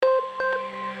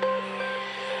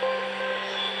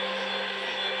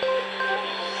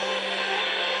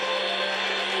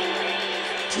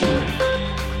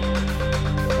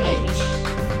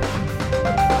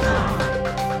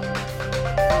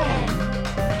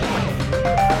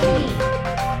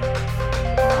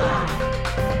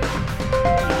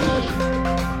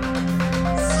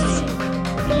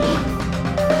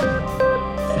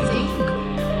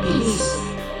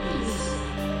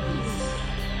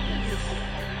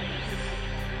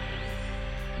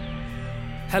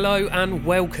Hello and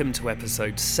welcome to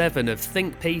episode 7 of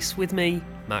Think Piece with me,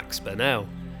 Max Burnell.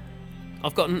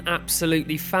 I've got an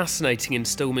absolutely fascinating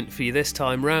instalment for you this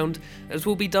time round, as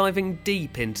we'll be diving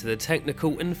deep into the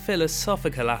technical and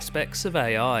philosophical aspects of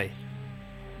AI.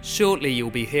 Shortly you'll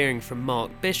be hearing from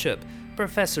Mark Bishop,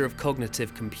 Professor of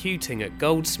Cognitive Computing at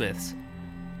Goldsmiths.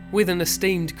 With an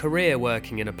esteemed career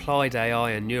working in applied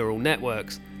AI and neural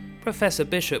networks, Professor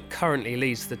Bishop currently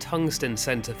leads the Tungsten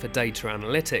Centre for Data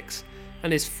Analytics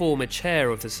and is former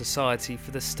chair of the Society for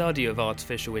the Study of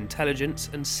Artificial Intelligence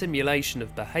and Simulation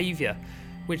of Behaviour,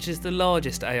 which is the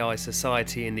largest AI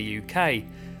society in the UK,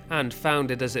 and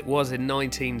founded as it was in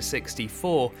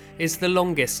 1964, is the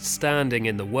longest standing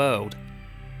in the world.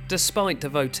 Despite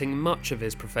devoting much of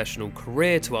his professional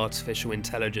career to artificial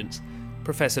intelligence,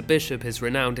 Professor Bishop is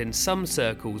renowned in some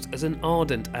circles as an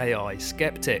ardent AI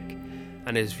skeptic,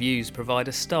 and his views provide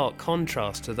a stark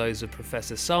contrast to those of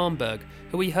Professor Sarnberg,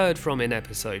 who we heard from in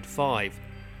episode 5.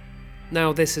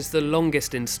 Now, this is the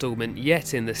longest instalment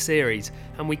yet in the series,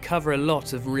 and we cover a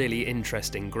lot of really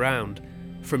interesting ground,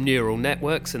 from neural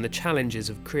networks and the challenges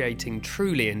of creating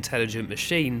truly intelligent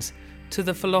machines, to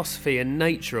the philosophy and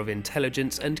nature of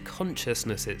intelligence and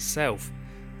consciousness itself.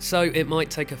 So it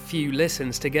might take a few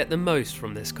listens to get the most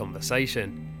from this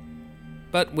conversation.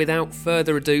 But without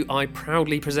further ado, I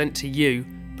proudly present to you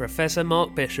Professor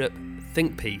Mark Bishop,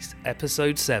 Think Piece,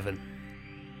 Episode 7.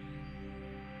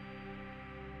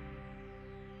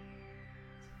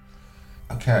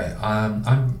 Okay,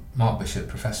 I'm Mark Bishop,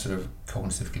 Professor of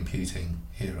Cognitive Computing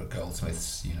here at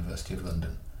Goldsmiths, University of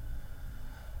London,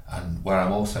 and where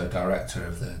I'm also Director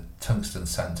of the Tungsten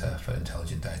Centre for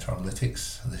Intelligent Data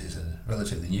Analytics. And this is a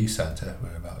relatively new centre,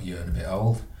 we're about a year and a bit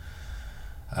old,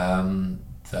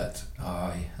 that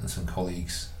I and some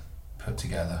colleagues put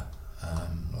together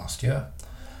last year,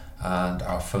 and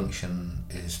our function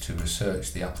is to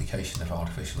research the application of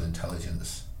artificial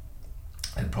intelligence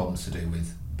in problems to do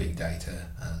with big data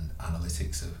and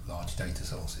analytics of large data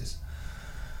sources.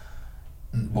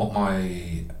 What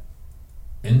my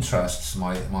interests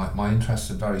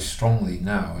are very strongly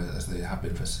now, as they have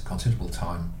been for a considerable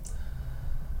time,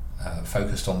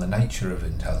 focused on the nature of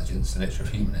intelligence, the nature of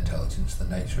human intelligence, the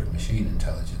nature of machine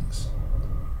intelligence.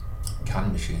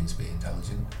 Can machines be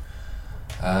intelligent?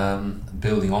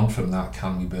 Building on from that,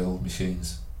 can we build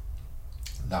machines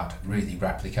that really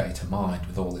replicate a mind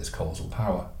with all its causal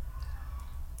power?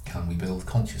 Can we build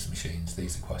conscious machines?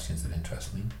 These are questions that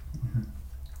interest me. Mm-hmm.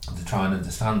 And to try and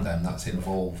understand them, that's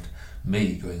involved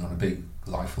me going on a big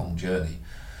lifelong journey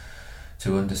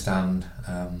to understand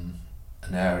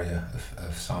an area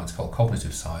of science called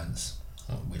cognitive science,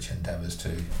 which endeavours to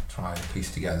try and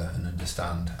piece together and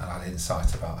understand and add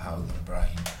insight about how the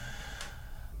brain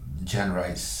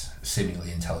generates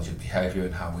seemingly intelligent behaviour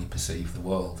and how we perceive the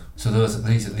world. So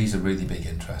these are really big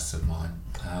interests of mine.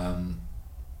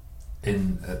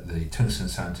 At the Tungsten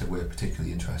Centre, we're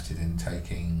particularly interested in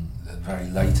taking the very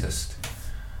latest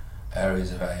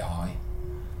areas of AI,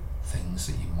 things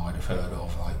that you might have heard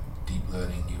of, like deep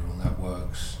learning neural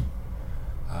networks,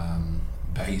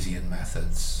 Bayesian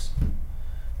methods,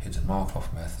 hidden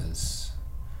Markov methods,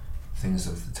 things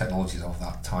of the technologies of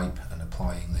that type, and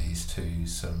applying these to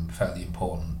some fairly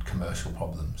important commercial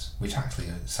problems, which actually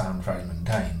sound very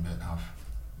mundane but have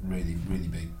really, really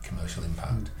big commercial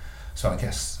impact. So I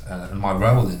guess, and my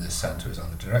role in this centre is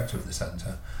I'm the director of the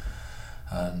centre,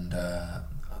 and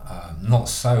I'm not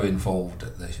so involved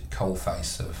at the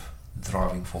coalface of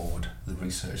driving forward the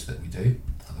research that we do,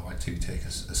 although I do take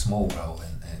a small role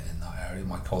in that area.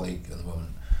 My colleague at the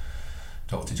moment,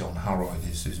 Dr. John Harroyd,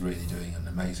 is really doing an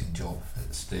amazing job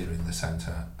at steering the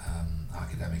centre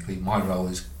academically. My role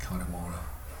is kind of more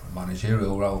a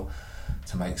managerial role,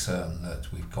 to make certain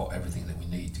that we've got everything that we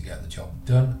need to get the job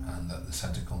done and that the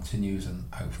centre continues and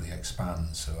hopefully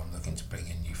expands. So I'm looking to bring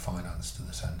in new finance to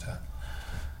the centre,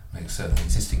 make certain the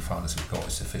existing finance we've got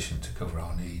is sufficient to cover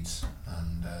our needs,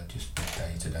 and just the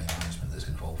day-to-day management that's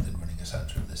involved in running a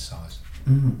centre of this size.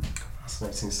 Mm.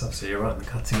 Fascinating stuff. So you're right on the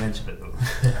cutting edge of it.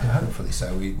 Hopefully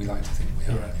so. We like to think we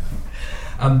are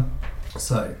anyway.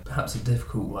 So perhaps a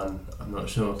difficult one, I'm not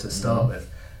sure, to start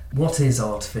with. What is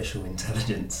artificial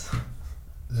intelligence?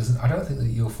 I don't think that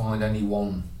you'll find any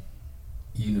one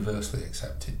universally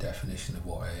accepted definition of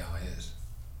what AI is.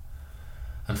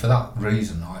 And for that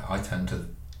reason, I tend to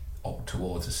opt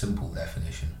towards a simple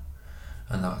definition,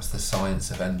 and that's the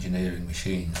science of engineering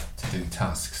machines to do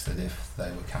tasks that, if they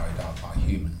were carried out by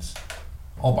humans,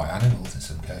 or by animals in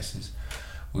some cases,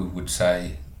 we would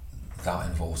say that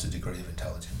involves a degree of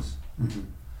intelligence. Mm-hmm.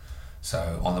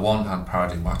 So on the one hand,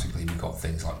 paradigmatically, we've got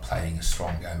things like playing a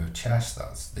strong game of chess.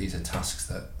 These are tasks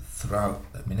that throughout,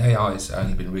 I mean, AI has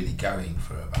only been really going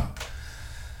for about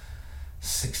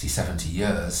 60, 70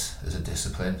 years as a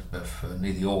discipline, but for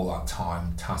nearly all that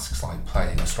time, tasks like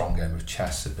playing a strong game of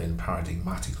chess have been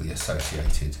paradigmatically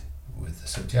associated with the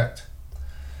subject.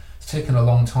 It's taken a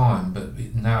long time, but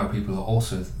now people are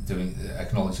also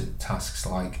acknowledge that tasks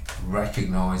like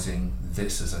recognising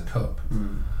this as a cup,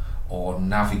 or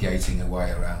navigating a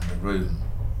way around a room,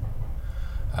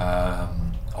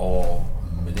 or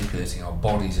manipulating our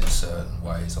bodies in certain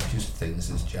ways, or just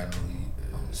things as generally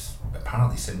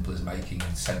apparently simple as making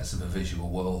sense of a visual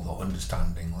world or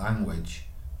understanding language,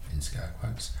 in scare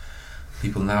quotes.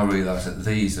 People now realise that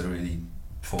these are really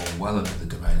fall well under the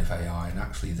domain of AI, and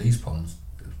actually these problems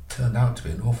have turned out to be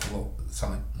an awful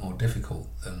lot more difficult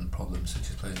than problems such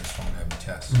as playing a strong game of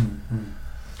chess. Mm-hmm.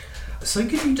 So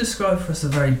could you describe for us a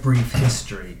very brief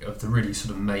history of the really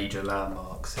sort of major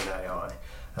landmarks in AI?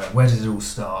 Where did it all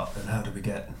start and how did we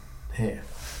get here?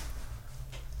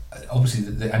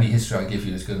 Obviously, any history I give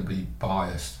you is going to be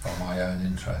biased by my own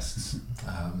interests.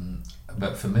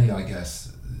 But for me, I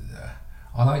guess,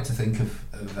 I like to think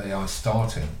of AI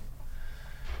starting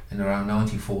in around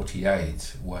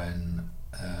 1948 when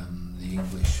the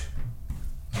English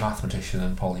mathematician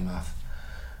and polymath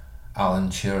Alan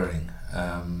Turing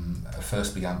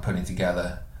first began putting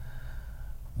together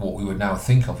what we would now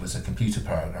think of as a computer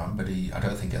program, but I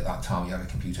don't think at that time he had a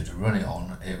computer to run it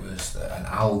on. It was an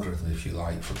algorithm, if you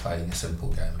like, for playing a simple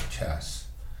game of chess.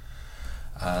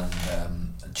 And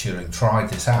Turing tried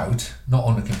this out, not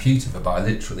on a computer, but by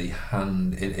literally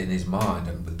hand in his mind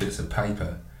and with bits of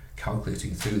paper,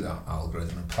 calculating through that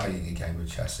algorithm and playing a game of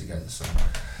chess against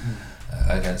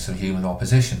some human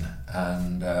opposition.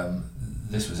 And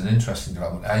this was an interesting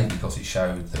development, because it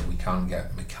showed that we can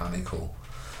get mechanical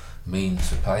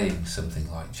means of playing something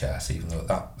like chess, even though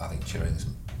I think Turing's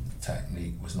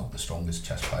technique was not the strongest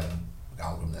chess playing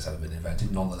algorithm that's ever been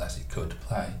invented. Nonetheless, it could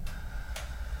play.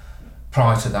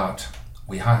 Prior to that,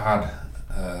 we had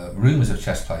rumours of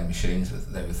chess playing machines,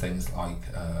 but they were things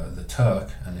like the Turk,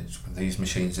 and these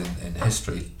machines in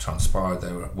history transpired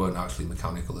they weren't actually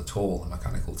mechanical at all. The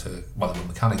mechanical Turk, well, they were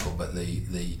mechanical, but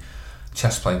the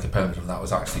chess playing component of that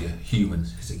was actually a human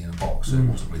sitting in a box, so it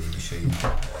wasn't really a machine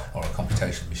or a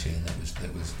computational machine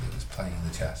that was playing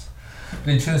the chess.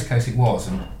 But in Turing's case it was,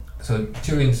 and so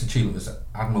Turing's achievement was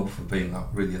admirable for being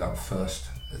that first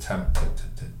attempt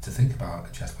to think about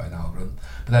a chess playing algorithm,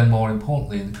 but then more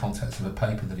importantly in the context of a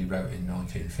paper that he wrote in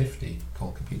 1950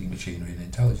 called Computing Machinery and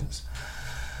Intelligence.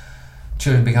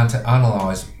 Turing began to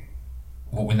analyse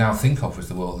what we now think of as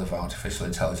the world of artificial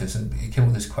intelligence, and he came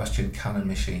up with this question: can a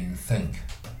machine think?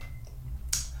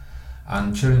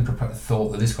 And Turing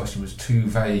thought that this question was too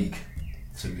vague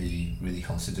to be really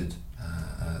considered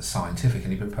scientific,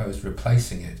 and he proposed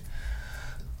replacing it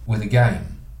with a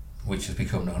game, which has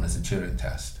become known as the Turing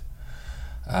test.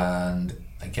 And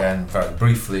again, very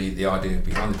briefly, the idea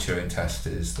behind the Turing test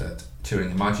is that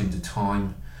Turing imagined a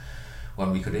time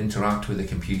when we could interact with a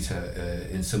computer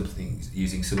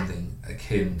using something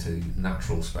akin to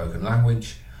natural spoken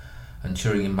language. And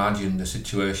Turing imagined a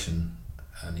situation,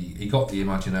 and he got the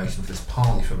imagination of this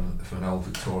partly from an old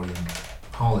Victorian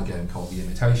parlour game called the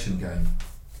Imitation Game,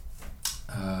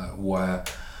 where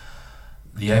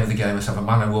the aim of the game is to have a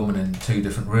man and woman in two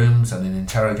different rooms and an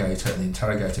interrogator, and the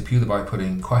interrogator, purely by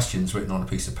putting questions written on a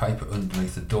piece of paper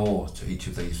underneath the door to each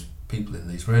of these people in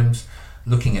these rooms,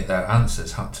 looking at their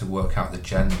answers, had to work out the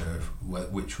gender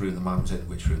of which room the man was in,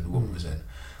 which room the woman was in.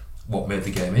 What made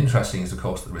the game interesting is, of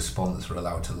course, that the respondents were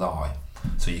allowed to lie.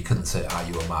 So you couldn't say, "Are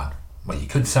you a man?" Well, you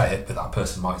could say it, but that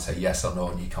person might say yes or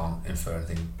no, and you can't infer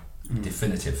anything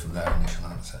definitive from their initial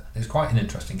answer. It's quite an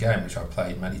interesting game, which I've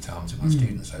played many times with my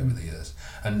students over the years,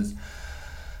 and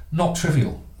not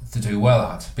trivial to do well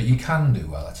at, but you can do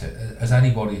well at it. As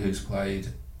anybody who's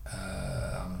played,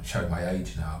 I'm showing my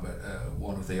age now, but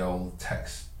one of the old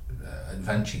text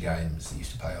adventure games that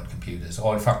used to play on computers,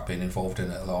 or in fact been involved in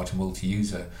a large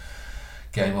multi-user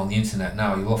game on the internet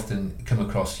now, you'll often come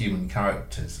across human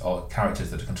characters, or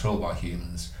characters that are controlled by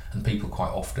humans, and people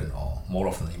quite often, or more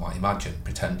often than you might imagine,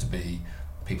 pretend to be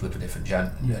people of a different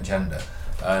gender.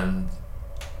 And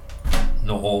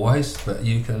not always, but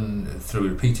you can, through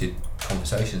repeated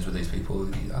conversations with these people,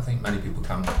 I think many people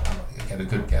can get a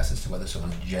good guess as to whether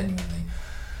someone's genuinely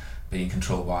being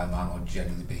controlled by a man or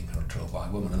genuinely being controlled by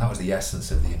a woman. And that was the essence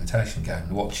of the Imitation Game.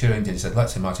 And what Turing did, he said,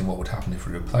 let's imagine what would happen if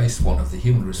we replaced one of the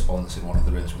human respondents in one of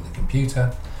the rooms with a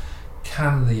computer.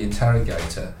 Can the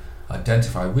interrogator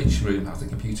identify which room has the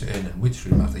computer in and which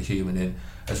room has the human in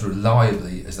as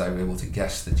reliably as they were able to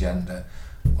guess the gender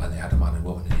when they had a man and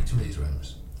woman in each of these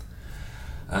rooms?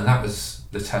 And that was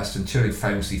the test, and Turing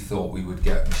famously thought we would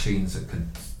get machines that could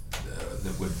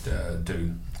that would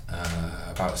do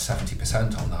about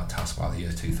 70% on that task by the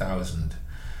year 2000,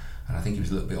 and I think he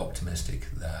was a little bit optimistic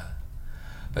there.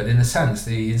 But in a sense,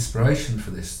 the inspiration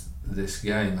for this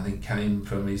game, I think, came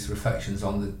from his reflections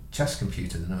on the chess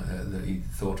computer that he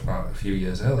thought about a few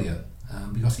years earlier,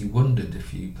 because he wondered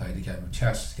if you played a game of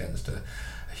chess against a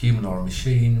human or a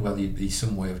machine, whether there'd be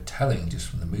some way of telling just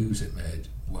from the moves it made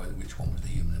which one was the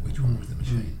human and which one was the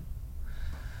machine.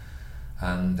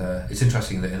 And it's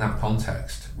interesting that in that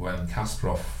context, when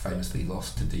Kasparov famously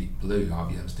lost to Deep Blue,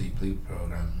 IBM's Deep Blue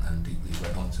program, and Deep Blue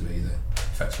went on to be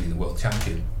effectively the world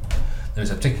champion, there was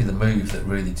a particular move that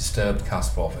really disturbed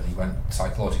Kasparov, and he went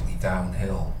psychologically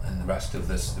downhill. And the rest of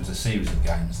this, there was a series of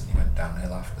games, and he went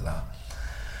downhill after that.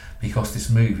 Because this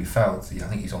move, he felt, I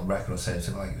think he's on record saying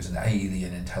something like it was an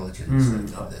alien intelligence,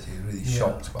 that he was really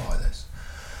shocked by this.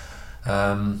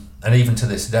 And even to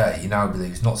this day, he now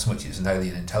believes not so much it's an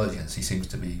alien intelligence. He seems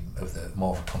to be of the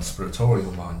more of a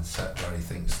conspiratorial mindset, where he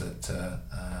thinks that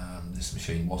this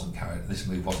move wasn't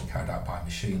carried out by a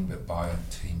machine, but by a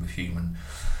team of human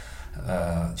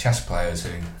chess players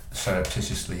who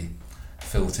surreptitiously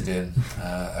filtered in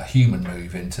a human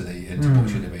move into what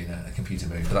should have been a computer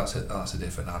move. But that's a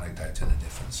different anecdote and a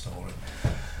different story.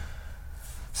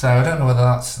 So I don't know whether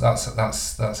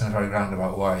that's in a very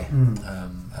roundabout way.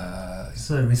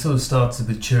 So we sort of started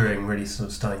with Turing really sort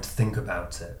of starting to think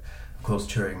about it. Of course,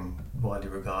 Turing widely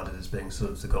regarded as being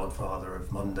sort of the godfather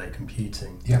of modern day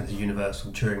computing, the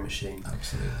universal Turing machine.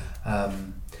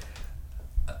 Absolutely.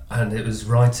 And it was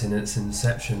right in its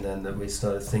inception then that we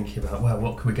started thinking about, well,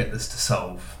 what could we get this to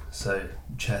solve? So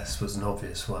chess was an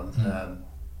obvious one,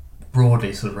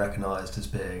 broadly sort of recognised as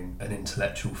being an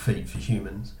intellectual feat for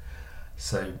humans.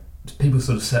 So people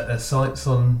sort of set their sights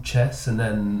on chess, and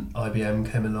then IBM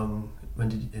came along.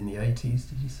 In the 80s,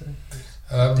 did you say?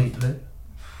 Deep Blue?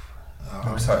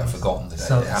 I'm sorry, I've forgotten the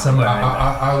date. Somewhere.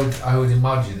 I would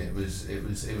imagine it was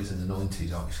in the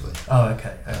 90s actually. Oh,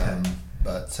 okay.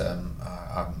 But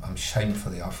I'm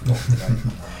shamefully I've forgotten the date on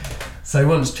that. So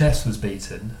once chess was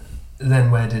beaten,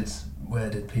 then where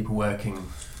did people working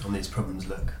on these problems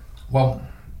look? Well,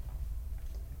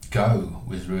 Go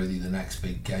was really the next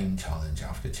big game challenge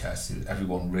after chess.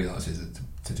 Everyone realises that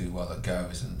to do well at Go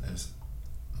is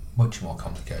much more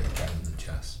complicated game than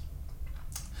chess.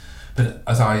 But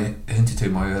as I hinted to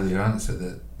in my earlier answer,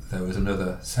 that there was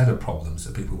another set of problems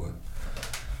that people were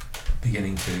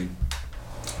beginning to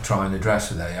try and address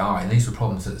with AI, and these were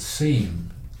problems that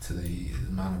seem to the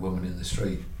man or woman in the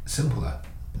street simpler,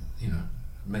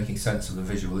 making sense of a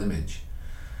visual image,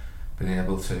 being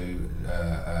able to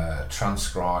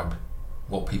transcribe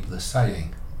what people are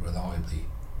saying reliably,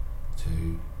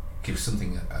 to give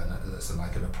something that's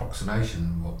like an approximation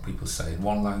of what people say in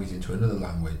one language into another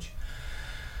language,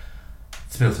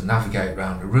 to be able to navigate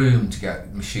around a room, to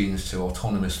get machines to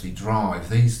autonomously drive.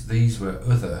 These were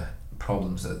other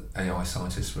problems that AI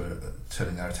scientists were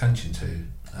turning their attention to,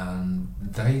 and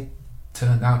they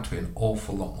turned out to be an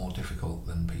awful lot more difficult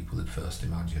than people had first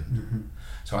imagined. Mm-hmm.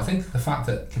 So I think the fact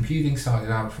that computing started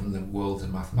out from the world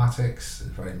of mathematics,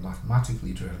 very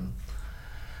mathematically driven,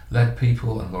 led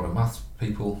people, and a lot of maths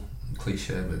people,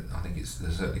 cliche, but I think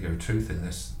there's certainly a bit of truth in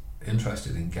this,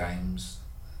 interested in games.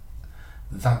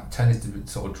 That tended to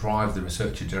sort of drive the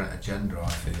research agenda, I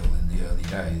feel, in the early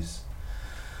days.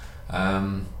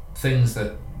 Things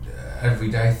that,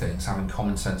 everyday things, having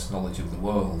common sense knowledge of the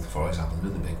world, for example,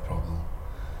 another big problem.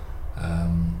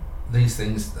 These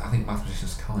things, I think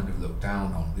mathematicians kind of look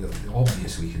down on.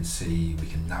 Obvious we can see, we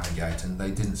can navigate, and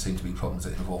they didn't seem to be problems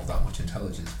that involve that much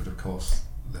intelligence, but of course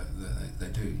they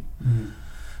do. Mm.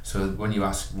 So when you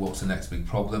ask what's the next big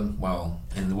problem, well,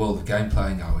 in the world of game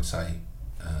playing, I would say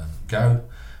Go,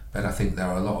 but I think there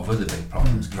are a lot of other big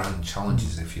problems, grand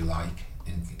challenges, if you like,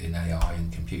 in AI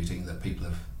and computing that people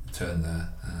have turned their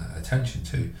attention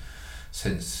to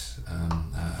since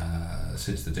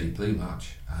the Deep Blue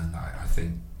match, and I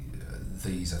think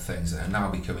these are things that are now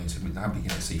beginning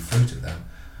to see fruit of them.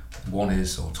 One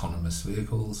is autonomous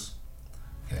vehicles,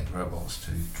 getting robots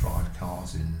to drive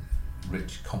cars in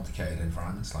rich, complicated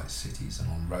environments like cities and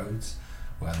on roads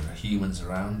where there are humans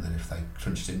around that if they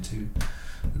crunched into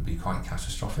would be quite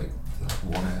catastrophic. That's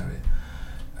one area.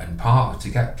 And to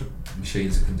get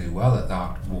machines that can do well at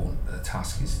that, one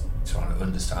task is trying to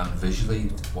understand visually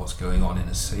what's going on in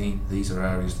a scene. These are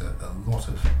areas that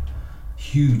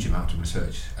huge amount of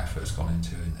research effort has gone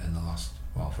into in the last,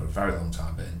 for a very long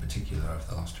time, but in particular over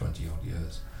the last 20 odd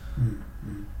years.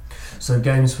 Mm-hmm. So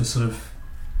games were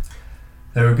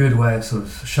they're a good way of sort of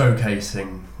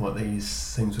showcasing what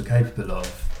these things were capable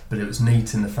of, but it was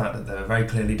neat in the fact that they were very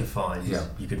clearly defined. Yeah.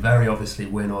 You could very obviously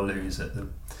win or lose at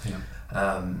them. Yeah.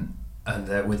 and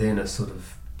they're within a sort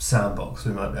of sandbox,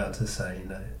 we might be able to say,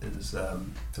 it's a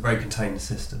very contained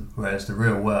system, whereas the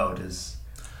real world is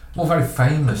very a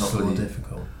famously lot more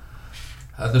difficult.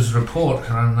 There's a report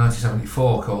around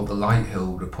 1974 called the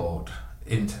Lighthill Report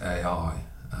into AI,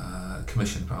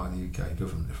 commissioned by the UK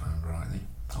government, if I remember rightly,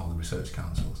 or the research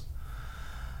councils.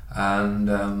 And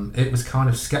it was kind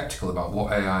of sceptical about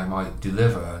what AI might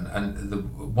deliver,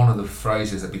 and one of the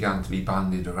phrases that began to be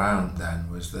bandied around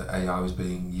then was that AI was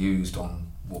being used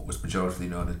on what was pejoratively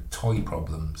known as toy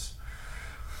problems,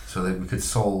 so that we could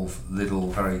solve little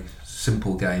very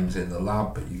simple games in the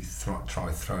lab, but you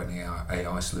try throwing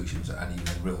AI solutions at any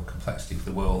real complexity of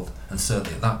the world, and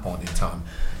certainly at that point in time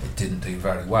it didn't do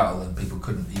very well, and people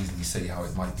couldn't easily see how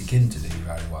it might begin to do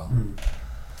very well.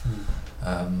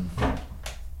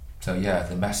 So yeah,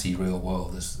 the messy real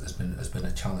world has been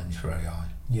a challenge for AI.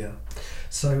 Yeah.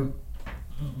 So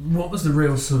what was the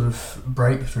real sort of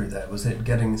breakthrough there? Was it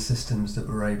getting systems that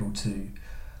were able to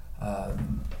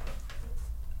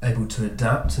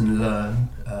adapt and learn?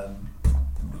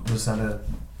 Was that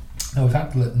No, we've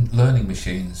had learning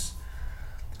machines.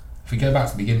 If we go back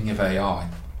to the beginning of AI,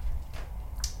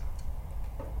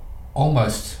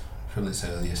 almost from its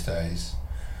earliest days,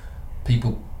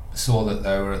 people saw that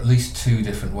there were at least two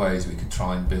different ways we could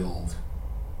try and build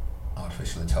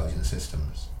artificial intelligence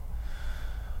systems.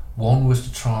 One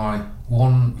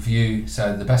view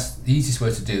said the easiest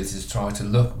way to do this is try to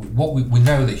look. What we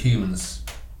know that humans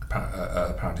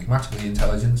are paradigmatically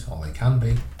intelligent, or they can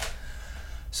be.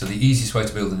 So the easiest way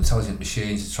to build an intelligent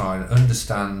machine is to try and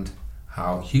understand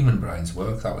how human brains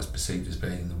work. That was perceived as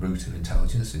being the root of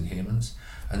intelligence in humans,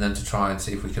 and then to try and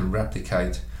see if we can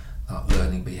replicate that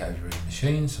learning behaviour in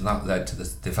machines, and that led to the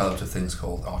development of things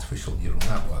called artificial neural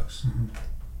networks. Mm-hmm.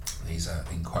 These are,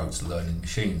 in quotes, learning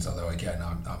machines, although again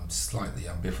I'm slightly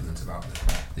ambivalent about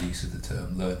the use of the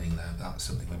term learning there. That's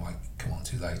something we might come on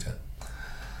to later.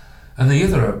 And the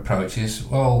other approach is,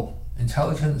 well,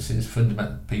 intelligence is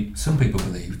fundamental. Some people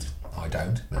believed, I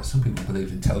don't, but some people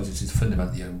believed intelligence is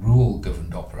fundamentally a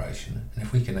rule-governed operation, and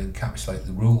if we can encapsulate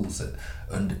the rules that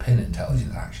underpin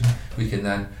intelligent action, we can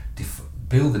then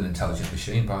build an intelligent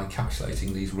machine by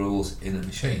encapsulating these rules in the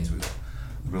machines with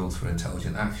rules for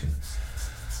intelligent action.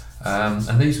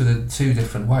 And these were the two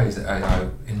different ways that AI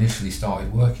initially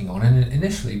started working on, and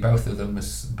initially both of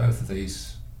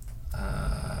these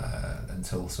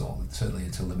certainly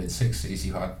until the mid-60s,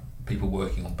 you had people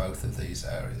working on both of these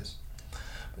areas.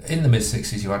 In the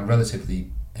mid-60s, you had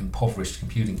relatively impoverished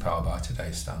computing power by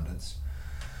today's standards,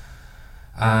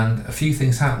 and a few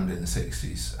things happened in the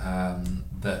 60s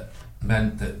that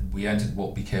meant that we entered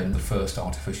what became the first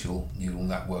artificial neural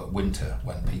network winter,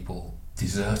 when people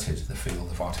deserted the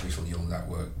field of artificial neural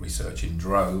network research in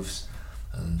droves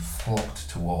and flocked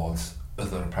towards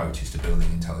other approaches to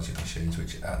building intelligent machines,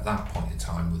 which at that point in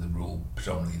time were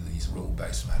predominantly these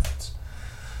rule-based methods.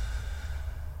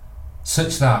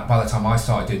 Such that by the time I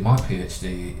started doing my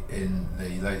PhD in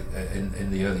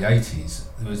the early 80s,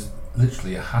 there was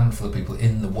literally a handful of people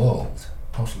in the world,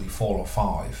 possibly 4 or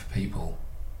 5 people,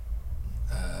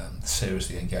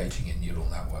 seriously engaging in neural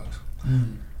networks.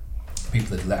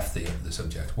 People had left the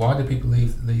subject. Why did people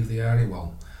leave the area?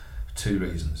 Well, 2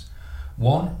 reasons.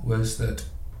 One was that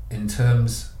in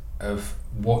terms of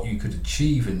what you could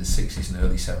achieve in the 60s and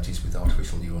early 70s with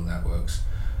artificial neural networks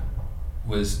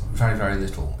was very, very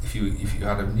little. If you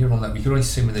had a neural network, you could only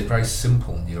simulate very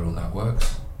simple neural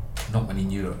networks, not many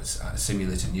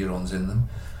simulated neurons in them.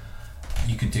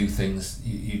 You could do things,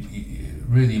 you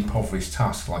really impoverished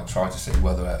tasks, like try to see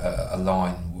whether a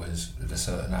line was at a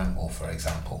certain angle, for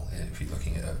example, if you're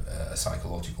looking at a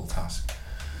psychological task.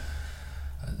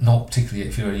 Not particularly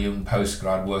if you're a young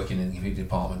postgrad working in the computer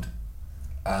department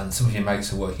and some of your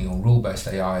mates are working on rule-based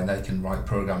AI and they can write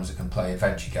programs that can play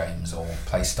adventure games or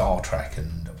play Star Trek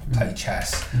and play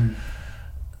chess.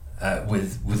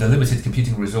 With the limited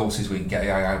computing resources, we can get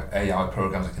AI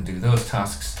programs that can do those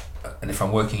tasks. And if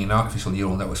I'm working in artificial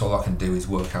neural networks, all I can do is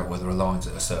work out whether a line's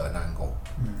at a certain angle.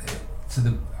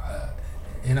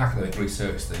 In academic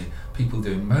research, the people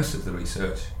doing most of the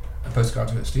research are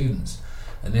postgraduate students.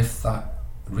 And if that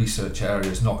research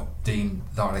area is not deemed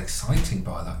that exciting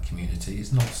by that community,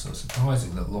 it's not so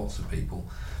surprising that lots of people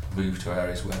move to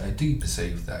areas where they do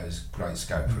perceive there is great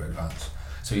scope for advance.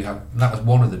 So that was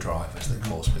one of the drivers that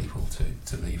caused people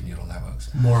to leave neural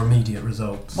networks. More immediate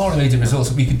results.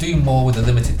 We could do more with the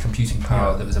limited computing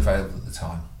power that was available at the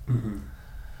time. Mm-hmm.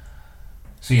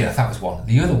 So yeah, that was one.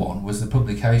 The other one was the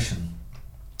publication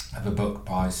of a book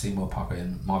by Seymour Papert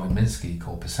and Marvin Minsky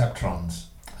called Perceptrons,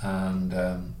 and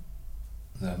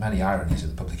there are many ironies in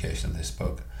the publication of this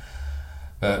book.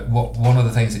 But one of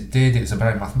the things it did, it was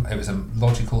a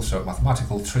logical,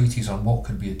 mathematical treatise on what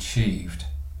could be achieved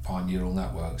by neural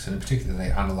networks, and in particular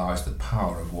they analysed the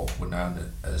power of what were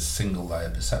known as single layer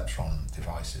perceptron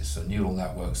devices, so neural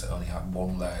networks that only had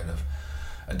one layer of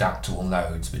adaptable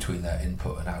nodes between their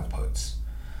input and outputs.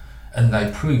 And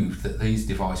they proved that these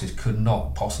devices could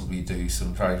not possibly do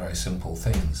some very, very simple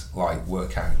things, like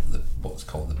work out what's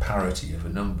called the parity of a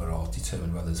number, or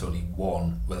determine whether there's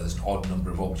an odd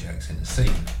number of objects in a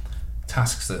scene.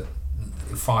 Tasks that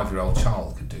a 5-year-old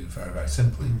child could do very, very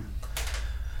simply.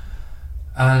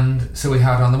 And so we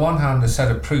had, on the one hand, a set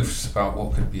of proofs about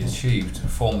what could be achieved.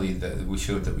 Formally, that we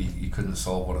showed that you couldn't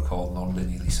solve what are called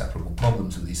non-linearly separable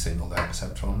problems with these single layer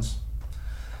perceptrons.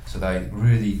 So they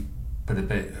really put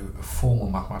a formal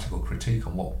mathematical critique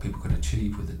on what people could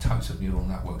achieve with the types of neural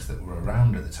networks that were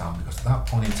around at the time, because at that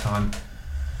point in time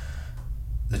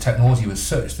the technology was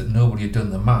such that nobody had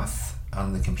done the math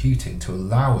and the computing to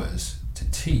allow us to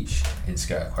teach, in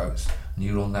scare quotes,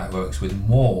 neural networks with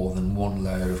more than one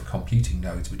layer of computing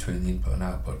nodes between the input and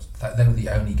output. They were the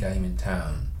only game in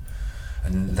town.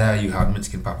 And there you had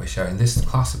Minsky and Papez showing this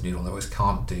class of neural networks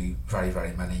can't do very,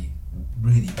 very many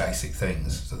really basic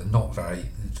things, so it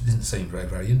didn't seem very,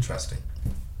 very interesting.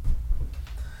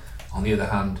 On the other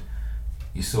hand,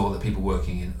 you saw that people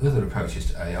working in other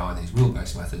approaches to AI, these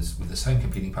rule-based methods with the same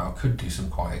computing power, could do some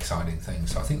quite exciting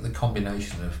things. So I think the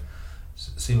combination of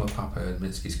Seymour Papez and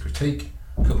Minsky's critique,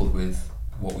 coupled with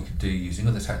what we could do using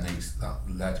other techniques, that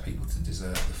led people to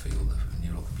desert the field of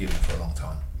neural computing for a long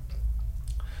time.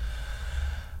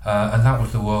 And that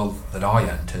was the world that I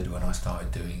entered when I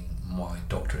started doing my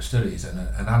doctorate studies. And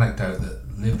an anecdote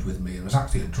that lived with me, and was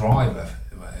actually a driver,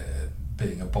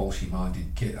 being a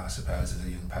bolshy-minded git, I suppose, as a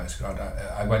young postgrad.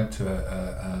 I went to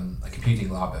a computing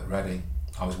lab at Reading.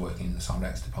 I was working in the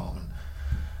Cybernex department,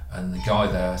 and the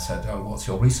guy there said, "Oh, what's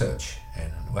your research in?"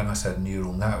 And when I said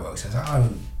neural networks, he said, "Oh,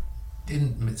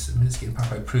 didn't Minsky and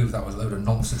Papez prove that was a load of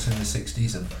nonsense in the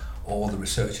 60s?" And all the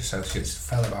research associates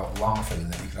fell about laughing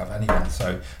that you could have anyone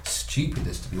so stupid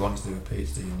as to be wanting to do a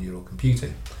PhD in neural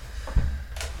computing.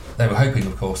 They were hoping,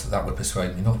 of course, that would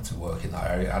persuade me not to work in that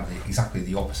area. It had exactly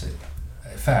the opposite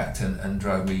effect, and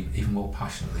drove me even more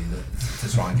passionately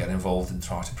to try and get involved and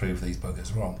try to prove these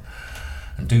buggers wrong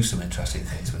and do some interesting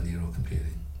things with neural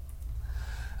computing.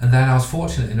 And then I was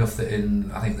fortunate enough that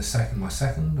in, I think, my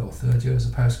second or third year as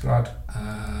a postgrad,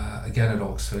 again at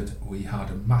Oxford, we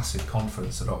had a massive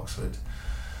conference at Oxford.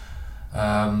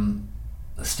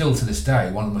 Still to this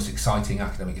day, one of the most exciting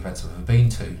academic events I've ever been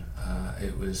to.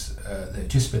 It had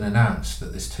just been announced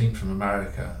that this team from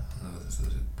America, there's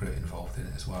a Brit involved in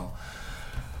it as well,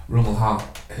 Rumelhart,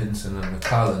 Hinton and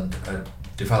McClelland, had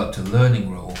developed a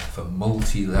learning rule for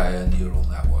multi-layer neural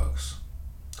networks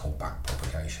called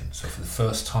backpropagation. So for the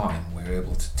first time we were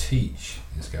able to teach,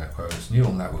 in scare quotes,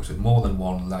 neural networks with more than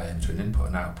one layer between input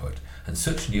and output, and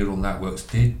such neural networks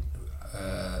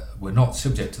were not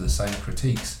subject to the same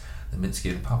critiques that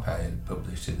Minsky and Papez had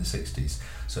published in the 60s.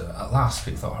 So at last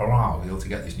people thought, hurrah, we're able to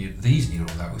get these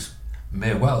neural networks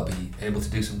may well be able to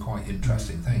do some quite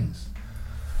interesting things.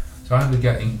 So I ended up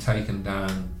getting taken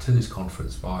down to this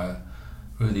conference by a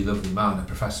really lovely man, a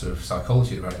professor of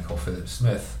psychology at Reading called Philip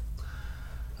Smith.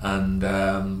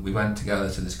 And we went together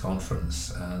to this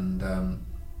conference, and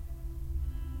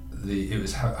it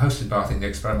was hosted by, I think, the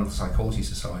Experimental Psychology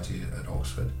Society at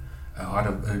Oxford.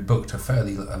 I'd booked a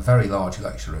very large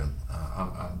lecture room.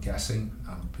 I'm guessing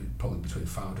probably between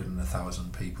 500 and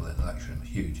 1,000 people in the lecture room.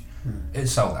 Huge. It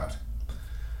sold out.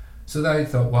 So they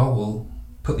thought, well, we'll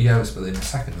put the overspill in the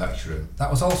second lecture room.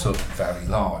 That was also very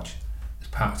large. It was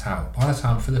packed out. By the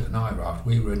time Philip and I arrived,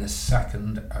 we were in a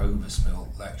second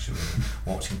overspill lecture room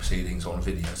watching proceedings on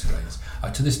video screens.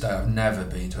 To this day, I've never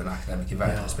been to an academic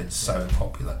event that's been so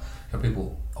popular. There are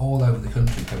people all over the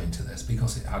country coming to this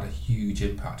because it had a huge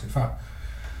impact. In fact,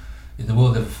 in the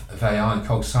world of AI and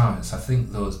cog science, I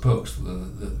think those books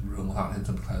that Rumelhart,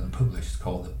 Hinton and McClelland published,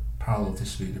 called the Parallel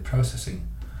Distributed Processing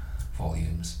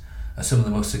volumes, are some of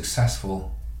the most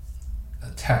successful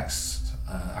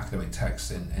academic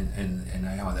texts in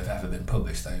AI they've ever been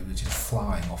published. They were just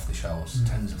flying off the shelves.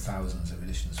 Tens of thousands of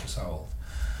editions were sold.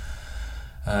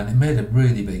 And it made a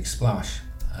really big splash.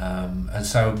 And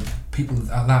so people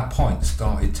at that point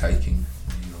started taking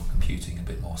neural computing a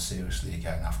bit more seriously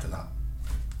again after that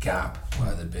gap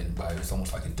where it was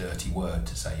almost like a dirty word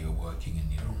to say you were working in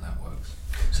neural networks.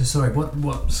 So sorry,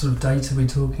 what sort of date are we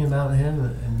talking about here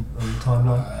on the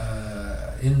timeline?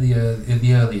 In the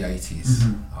early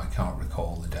 80s, I can't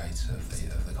recall the date of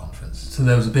the conference. So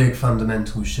there was a big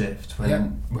fundamental shift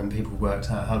when people worked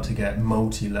out how to get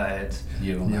multi-layered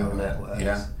neural networks.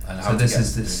 Yeah. And so this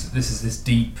is this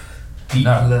deep deep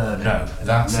learning. No,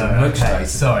 that's much later.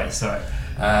 Sorry.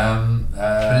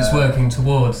 But it's working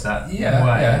towards that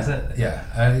way, is it? Yeah.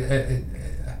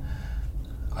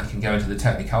 I can go into the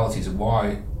technicalities of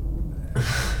why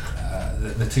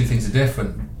the two things are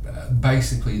different.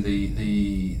 Basically,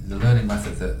 the learning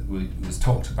method that was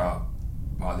talked about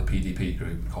by the PDP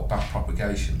group, called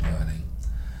backpropagation learning,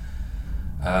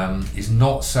 is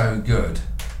not so good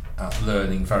at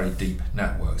learning very deep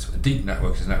networks. A deep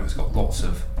network is a network that's got lots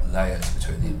of layers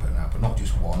between the input and output, not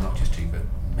just one, not just two, but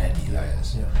many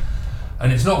layers. Yeah.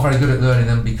 And it's not very good at learning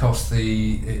them because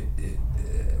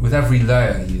with every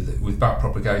layer, with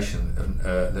backpropagation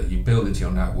that you build into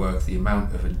your network, the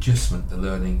amount of adjustment the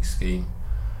learning scheme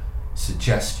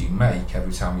suggests you make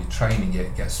every time you're training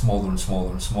it gets smaller and smaller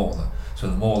and smaller. So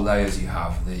the more layers you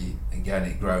have,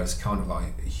 it grows kind of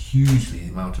like hugely the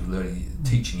amount of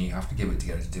teaching you have to give it to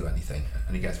get it to do anything,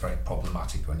 and it gets very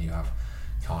problematic when you have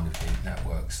kind of deep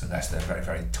networks, unless they're very,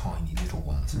 very tiny little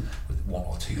ones with one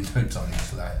or two nodes on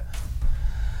each layer.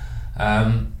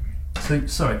 So,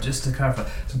 sorry, just to clarify,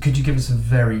 so could you give us a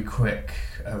very quick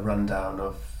rundown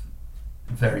of,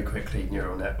 very quickly,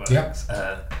 neural networks?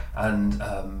 Yep. And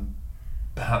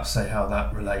perhaps say how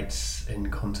that relates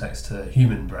in context to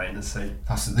human brain. So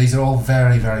these are all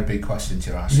very, very big questions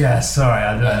you're asking. Yeah,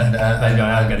 sorry, maybe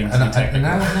I am getting too technical.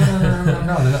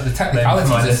 No, the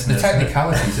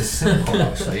technicalities are simple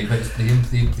actually, but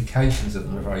the implications of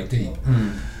them are very deep.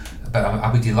 But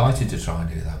I'll be delighted to try and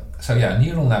do that. So yeah, a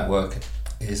neural network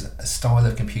is a style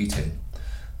of computing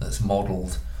that's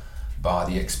modelled by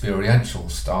the experiential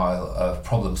style of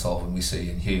problem solving we see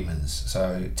in humans.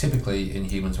 So typically in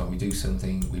humans, when we do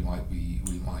something, we might be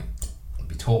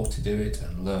taught to do it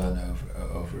and learn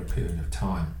over a period of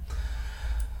time.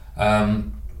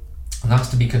 And that's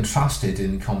to be contrasted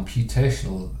in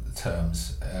computational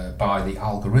terms by the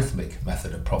algorithmic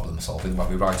method of problem solving, where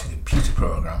we write a computer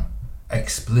program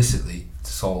explicitly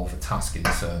to solve a task in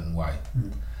a certain way.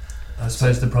 I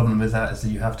suppose the problem with that is that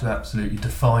you have to absolutely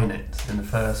define it in the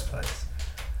first place.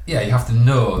 Yeah, you have to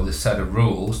know the set of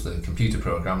rules, the computer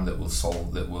program that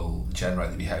will generate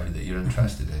the behaviour that you're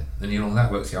interested in. The neural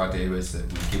networks, the idea is that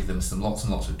we give them lots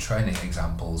and lots of training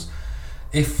examples.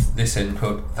 If this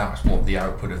input, that's what the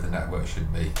output of the network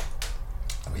should be.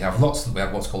 And we have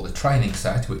what's called a training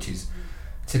set, which is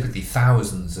typically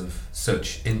thousands of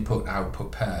such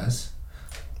input-output pairs.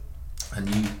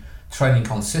 And training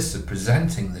consists of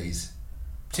presenting these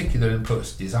particular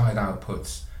inputs, desired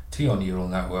outputs to your neural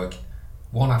network,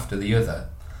 one after the other,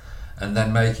 and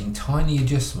then making tiny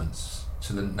adjustments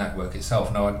to the network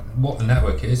itself. Now, what the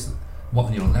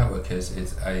neural network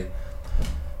is a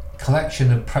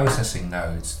collection of processing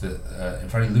nodes that are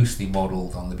very loosely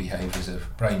modelled on the behaviours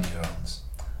of brain neurons.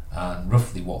 And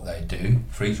roughly what they do,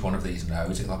 for each one of these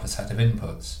nodes, it'll have a set of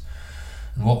inputs.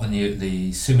 And what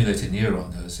the simulated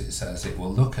neuron does, it says it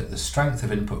will look at the strength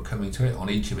of input coming to it on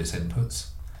each of its inputs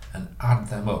and add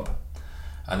them up.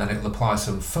 And then it'll apply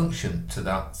some function to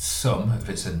that sum of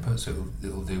its input. So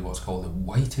it'll do what's called a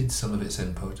weighted sum of its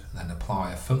input, and then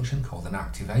apply a function called an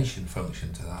activation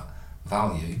function to that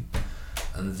value.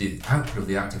 And the output of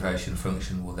the activation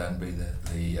function will then be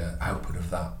the output of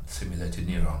that simulated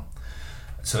neuron.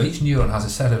 So each neuron has a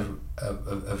set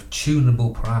of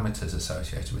tunable parameters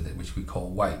associated with it, which we call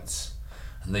weights.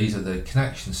 And these are the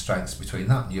connection strengths between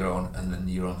that neuron and the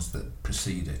neurons that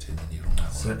precede it in the neural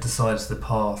network. So it decides the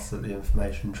path that the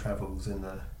information travels in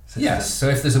the system? Yes, so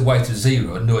if there's a weight of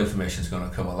 0, no information is going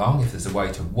to come along. If there's a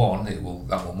weight of 1,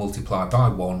 that will multiply by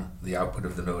 1 the output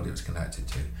of the node it was connected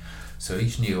to. So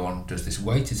each neuron does this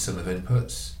weighted sum of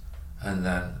inputs and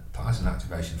then applies an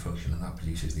activation function, and that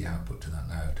produces the output to that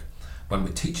node. When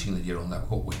we're teaching the neural network,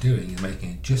 what we're doing is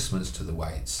making adjustments to the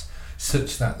weights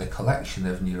such that the collection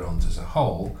of neurons as a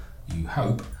whole, you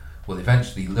hope, will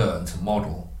eventually learn to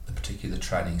model the particular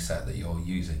training set that you're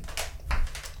using.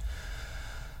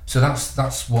 So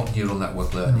that's what neural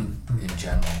network learning in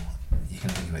general, you can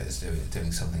think of it as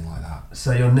doing something like that.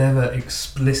 So you're never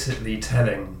explicitly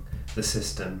telling the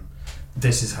system,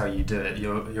 this is how you do it.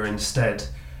 You're instead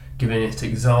giving it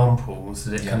examples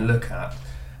that it can look at,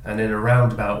 and in a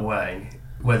roundabout way,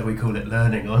 whether we call it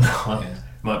learning or not,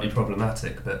 might be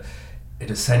problematic, but it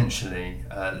essentially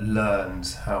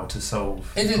learns how to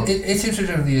solve. It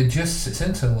iteratively adjusts its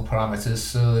internal parameters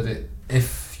so that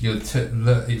if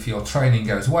your training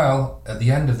goes well, at the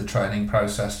end of the training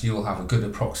process, you will have a good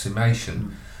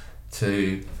approximation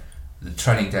to the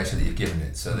training data that you've given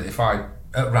it. So that if I,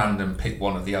 at random, pick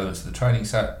one of the elements of the training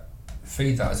set,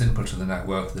 feed that as input to the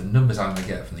network, the numbers I'm going to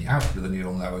get from the output of the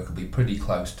neural network will be pretty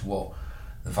close to what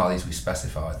the values we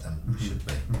specified them should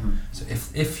be. So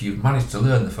if you manage to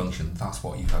learn the function, that's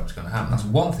what you hope is going to happen. That's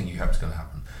one thing you hope is going to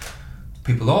happen.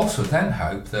 People also then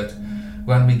hope that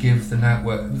when we give the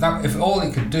network, that if all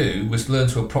it could do was learn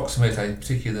to approximate a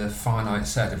particular finite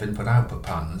set of input-output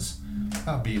patterns,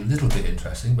 that would be a little bit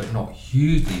interesting, but not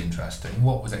hugely interesting.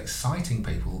 What was exciting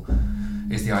people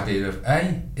is the idea of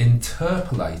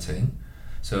interpolating.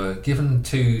 So given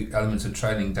two elements of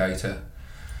training data,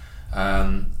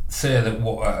 say that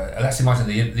let's imagine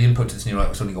the input to this neural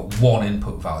network's only got one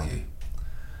input value.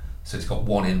 So it's got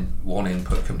one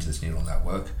input come to this neural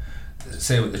network.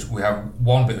 Say we have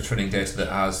one bit of training data that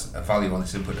has a value on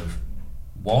this input of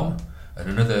 1,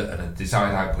 and a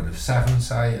desired output of 7,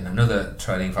 say, and another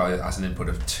training value that has an input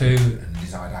of 2 and a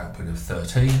desired output of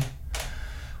 13.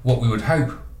 What we would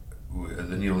hope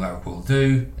the neural network will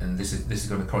do, and this is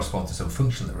going to correspond to some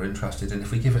function that we're interested in,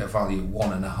 if we give it a value of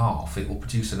 1.5, it will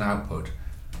produce an output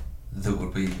that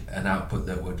would be an output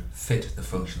that would fit the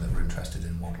function that we're interested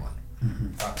in modelling.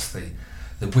 That's the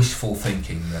wishful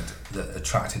thinking that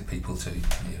attracted people to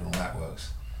neural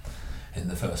networks in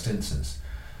the first instance.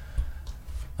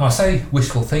 Now I say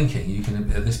wishful thinking, you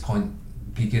can at this point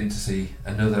begin to see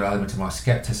another element of my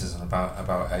scepticism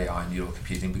about AI and neural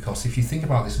computing, because if you think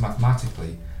about this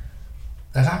mathematically,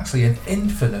 there's actually an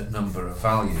infinite number of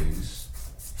values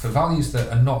for values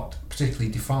that are not specifically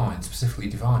defined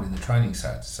in the training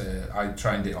set. So I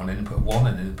trained it on input 1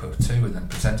 and an input of 2 and then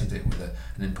presented it with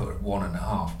an input of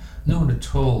 1.5. No one had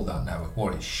told that network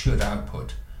what it should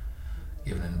output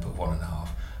given an input of 1.5.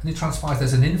 And it transpires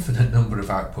there's an infinite number of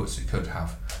outputs it could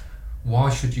have. Why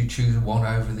should you choose one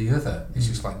over the other? It's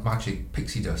just like magic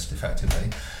pixie dust, effectively.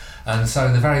 And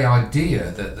so the very idea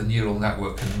that the neural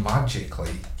network can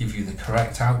magically give you the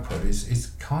correct output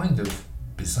is kind of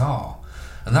bizarre.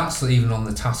 And that's even on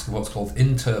the task of what's called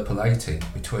interpolating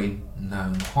between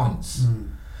known points.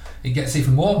 It gets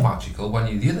even more magical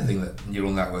when the other thing that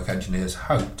neural network engineers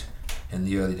hoped in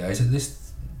the early days, that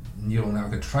this neural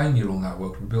network, a trained neural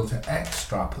network, would be able to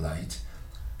extrapolate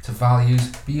to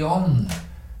values beyond,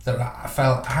 that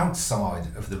fell outside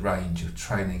of the range of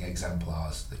training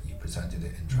exemplars that you presented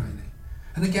it in training.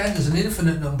 And again, there's an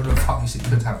infinite number of values it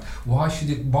could have. Why should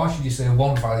you say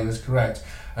one value is correct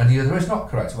and the other is not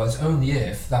correct? Well, it's only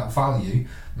if that value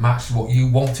matched what you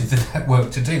wanted the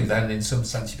network to do. Then in some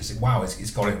sense you can say, wow,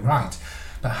 it's got it right.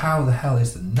 But how the hell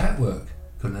is the network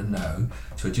going to know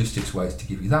to adjust its weights to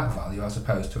give you that value as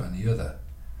opposed to any other?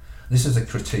 This is a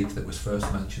critique that was first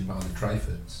mentioned by the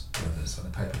Dreyfus brothers on a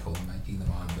paper called Making the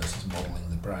Mind versus Modelling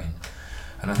the Brain.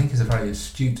 And I think it's a very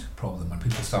astute problem when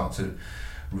people start to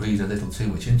read a little too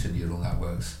much into neural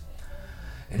networks,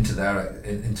 into their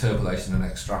interpolation and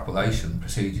extrapolation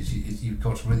procedures. You've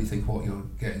got to really think what you're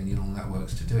getting neural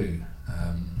networks to do.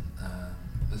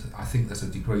 I think there's a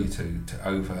degree to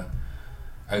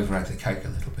over-egg the cake a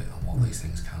little bit on what these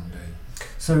things can do.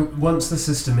 So once the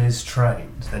system is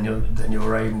trained, then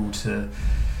you're able to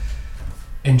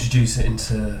introduce it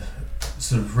into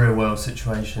sort of real world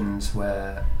situations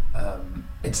where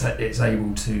it's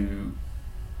able to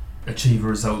achieve a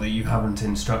result that you haven't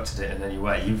instructed it in any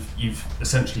way. You've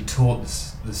essentially taught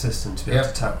the system to be able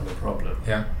to tackle the problem.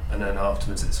 Yeah. And then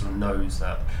afterwards it sort of knows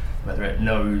that, whether it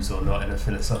knows or not in a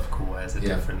philosophical way is a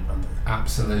different.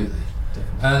 Absolutely.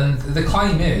 And the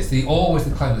claim is, always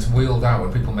the claim that's wheeled out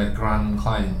when people make grand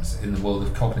claims in the world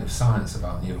of cognitive science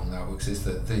about neural networks, is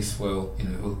that this will, it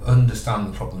will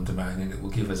understand the problem domain and it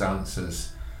will give us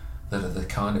answers that are the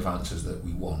kind of answers that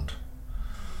we want.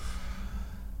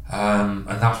 And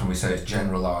that's when we say it's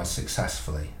generalised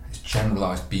successfully. It's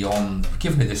generalised beyond, we've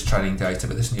given it this training data,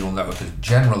 but this neural network is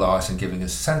generalised and giving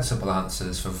us sensible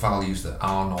answers for values that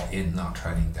are not in that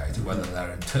training data. Whether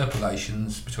they're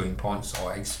interpolations between points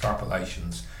or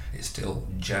extrapolations, it's still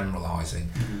generalising.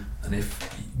 And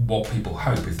if what people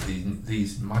hope is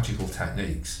these magical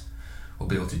techniques will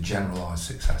be able to generalise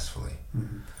successfully.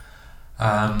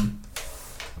 And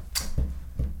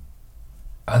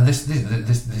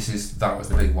that was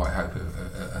the big white hope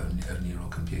of neural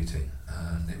computing,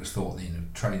 and it was thought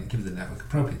that give the network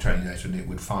appropriate training data and it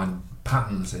would find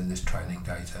patterns in this training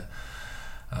data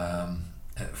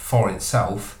for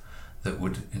itself that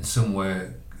would in some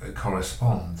way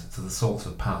correspond to the sorts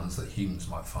of patterns that humans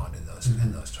might find in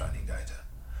those training data.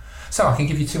 So I can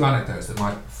give you two anecdotes that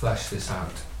might flesh this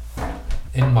out.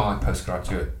 In my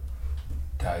postgraduate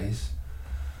days,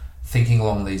 thinking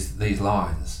along these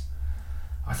lines,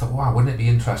 I thought, wow, wouldn't it be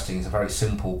interesting? It's a very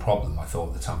simple problem, I thought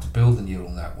at the time, to build a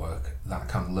neural network that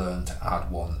can learn to add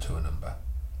 1 to a number.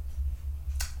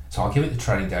 So I'll give it the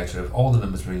training data of all the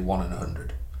numbers between 1 and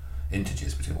 100,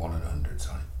 integers between 1 and 100,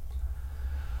 sorry.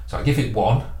 So I give it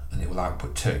 1 and it will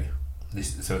output 2.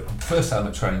 So first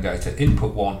element, training data,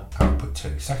 input 1, output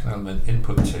 2. Second element,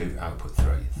 input 2, output 3.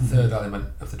 Third element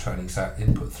of the training set,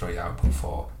 input 3, output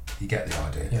 4. You get the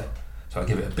idea. Yeah. So I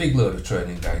give it a big load of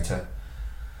training data,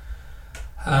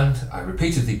 and I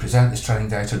repeatedly present this training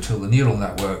data until the neural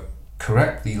network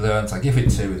correctly learns. I give it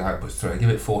 2, it outputs 3. I give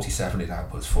it 47, it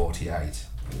outputs 48.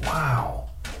 Wow!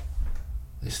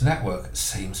 This network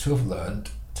seems to have learned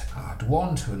to add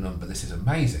 1 to a number. This is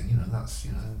amazing.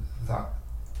 That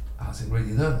has it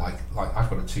really learned? Like I've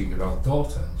got a 2-year-old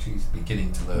daughter, and she's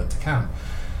beginning to learn to count.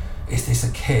 Is this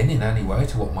akin in any way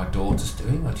to what my daughter's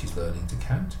doing when she's learning to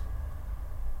count?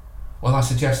 Well, I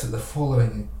suggest that the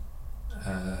following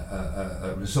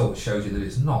result shows you that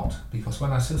it's not, because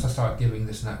as soon as I started giving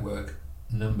this network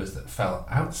numbers that fell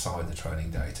outside the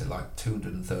training data, like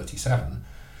 237,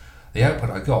 the output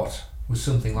I got was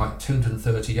something like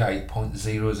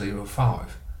 238.005.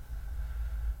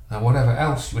 Now, whatever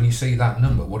else, when you see that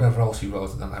number, whatever else you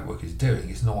realise that the network is doing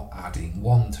is not adding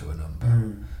 1 to a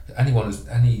number.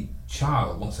 Any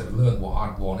child, once they've learned what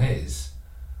add 1 is,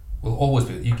 will always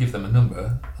be, you give them a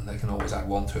number and they can always add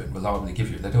 1 to it and reliably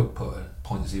give you it. They don't put a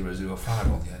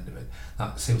 0.005 on the end of it.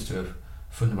 That seems to have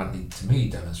fundamentally, to me,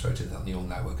 demonstrated that the neural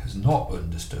network has not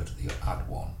understood the add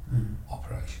 1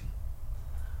 operation.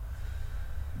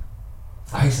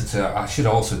 I should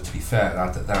also, to be fair,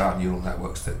 add that there are neural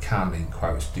networks that can, in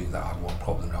quotes, do that add 1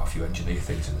 problem now if you engineer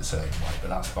things in a certain way, but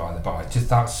that's by the by. Just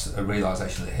that's a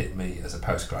realisation that hit me as a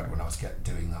postgrad when I was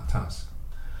doing that task.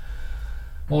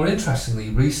 More interestingly,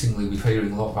 recently we're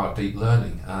hearing a lot about deep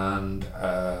learning, and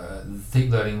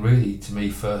deep learning really, to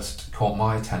me, first caught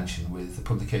my attention with the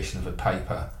publication of a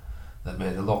paper that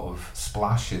made a lot of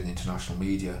splash in the international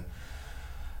media,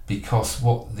 because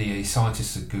what the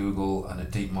scientists at Google and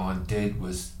at DeepMind did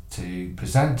was to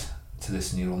present to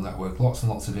this neural network lots and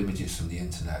lots of images from the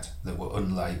internet that were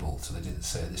unlabeled, so they didn't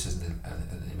say this is an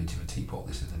image of a teapot,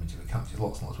 this is an image of a cat,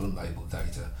 lots and lots of unlabeled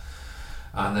data.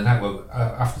 And the network,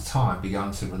 after time,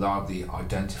 began to reliably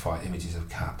identify images of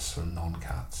cats from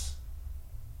non-cats.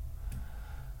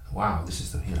 Wow, this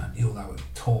is the neural network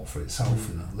taught for itself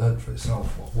and learned for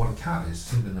itself what a cat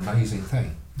is. It's an amazing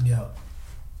thing. Yeah.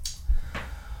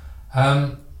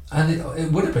 And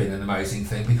it would have been an amazing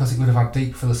thing because it would have had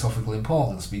deep philosophical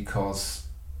importance, because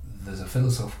there's a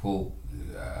philosophical,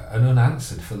 an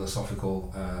unanswered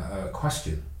philosophical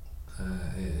question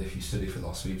if you study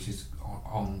philosophy, which is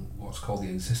on what's called the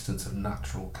existence of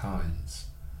natural kinds.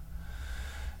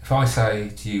 If I say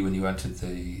to you when you entered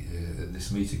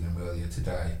this meeting room earlier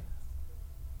today,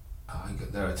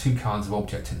 there are 2 kinds of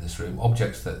object in this room: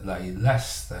 objects that weigh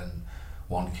less than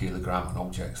 1 kilogram and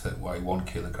objects that weigh 1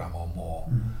 kilogram or more.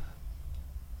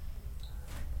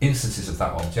 Instances of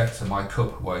that object, so my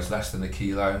cup weighs less than 1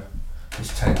 kilo,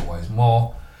 this table weighs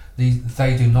more.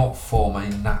 They do not form a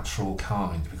natural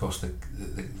kind, because the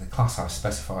class I've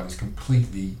specified is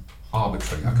completely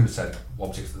arbitrary. I could have said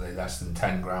objects that weigh less than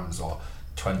 10 grams or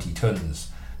 20 tons.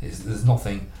 There's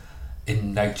nothing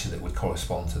in nature that would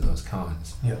correspond to those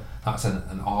kinds. Yeah. That's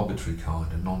an arbitrary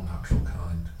kind, a non-natural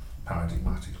kind,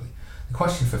 paradigmatically. The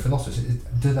question for philosophers is,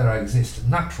 do there exist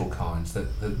natural kinds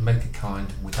that make a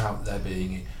kind without there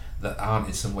being, that aren't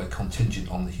in some way contingent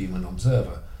on the human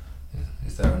observer?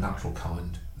 Is there a natural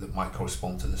kind that might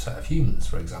correspond to the set of humans,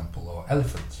 for example, or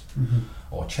elephants,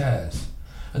 or chairs?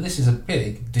 And this is a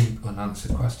big, deep,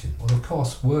 unanswered question. Well, of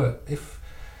course, if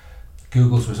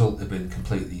Google's result had been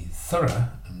completely thorough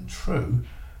and true,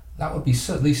 that would be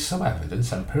at least some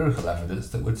evidence, empirical evidence,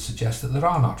 that would suggest that there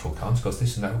are natural kinds, because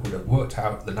this network would have worked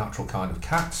out the natural kind of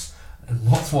cats and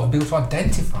what's what be able to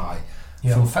identify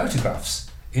from photographs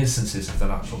instances of the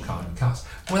natural kind of cats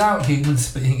without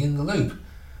humans being in the loop.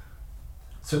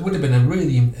 So it would have been a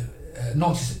really,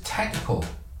 not just a technical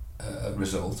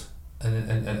result,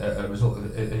 and a result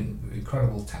of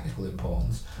incredible technical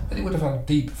importance, but it would have had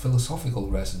deep philosophical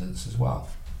resonance as well.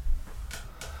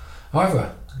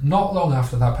 However, not long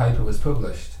after that paper was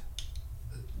published,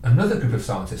 another group of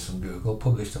scientists from Google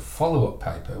published a follow-up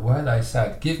paper where they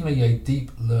said, give me a deep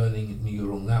learning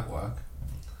neural network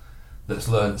that's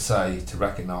learned, say, to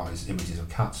recognise images of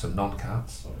cats from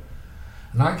non-cats,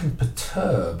 and I can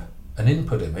perturb an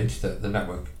input image that the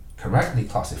network correctly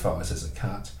classifies as a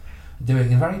cat, do it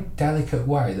in a very delicate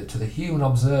way that to the human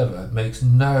observer makes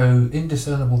no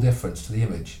indiscernible difference to the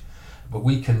image. But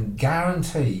we can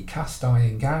guarantee, cast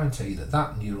iron guarantee,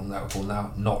 that neural network will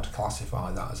now not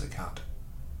classify that as a cat.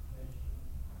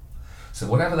 So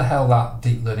whatever the hell that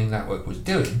deep learning network was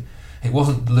doing, it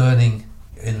wasn't learning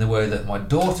in the way that my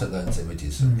daughter learns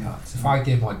images of cats. If I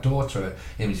gave my daughter an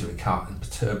image of a cat and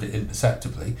perturbed it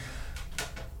imperceptibly,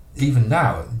 even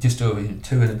now, just over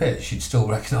 2 and a bit, she'd still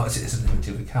recognise it as an image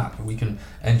of a cat. But we can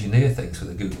engineer things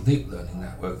with a Google Deep Learning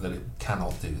network that it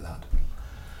cannot do that.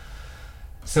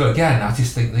 So again, I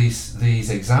just think these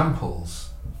examples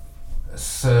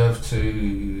serve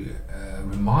to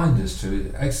remind us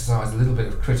to exercise a little bit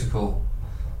of critical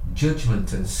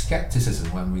judgment and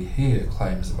scepticism when we hear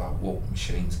claims about what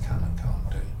machines can and can't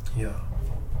do. Yeah.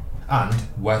 And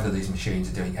whether these machines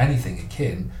are doing anything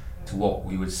akin to what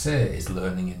we would say is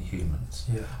learning in humans.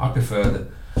 Yeah. I prefer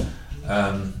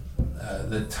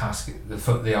the task,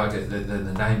 the idea,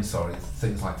 the name,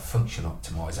 things like function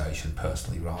optimization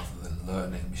personally, rather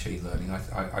than machine learning.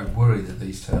 I worry that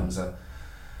these terms are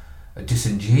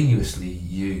disingenuously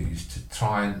used to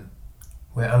try and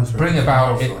bring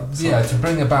about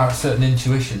certain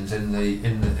intuitions in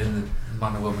the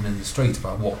man or woman in the street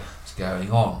about what's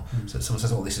going on. So if someone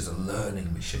says, "Oh, this is a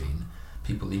learning machine,"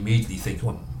 people immediately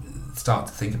start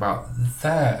to think about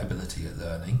their ability at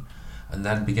learning, and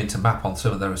then begin to map on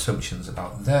some of their assumptions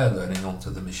about their learning onto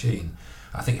the machine.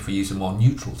 I think if we use a more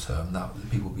neutral term, that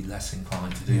people will be less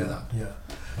inclined to do that. Yeah.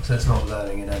 So it's not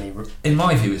learning in any. In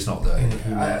my view, it's not learning.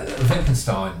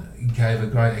 Wittgenstein gave a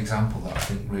great example that I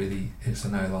think really hits the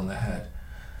nail on the head.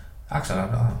 Actually,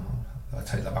 I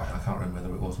take that back. I can't remember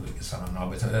whether it was Wittgenstein or not,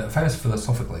 but a famous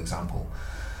philosophical example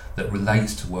that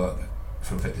relates to work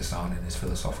from Wittgenstein in his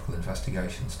Philosophical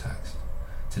Investigations text,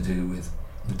 to do with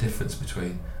the difference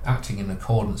between acting in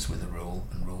accordance with a rule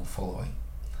and rule following.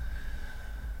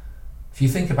 If you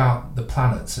think about the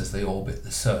planets as they orbit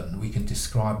the sun, we can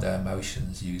describe their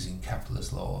motions using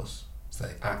Kepler's laws. So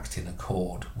they act in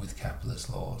accord with Kepler's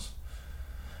laws.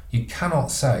 You cannot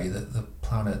say that the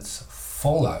planets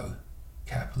follow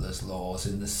Kepler's laws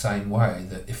in the same way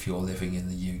that if you're living in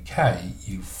the UK,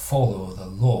 you follow the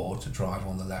law to drive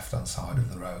on the left-hand side of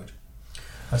the road.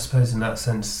 I suppose in that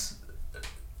sense,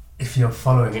 if you're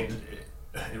following it,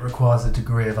 it requires a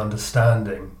degree of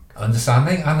understanding And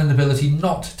an ability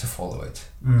not to follow it.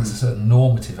 There's a certain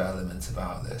normative element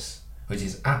about this, which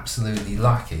is absolutely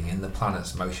lacking in the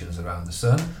planet's motions around the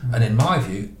sun, and in my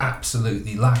view,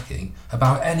 absolutely lacking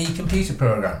about any computer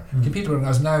program. Computer program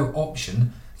has no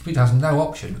option. Computer has no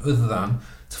option other than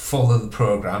to follow the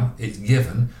program it's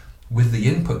given with the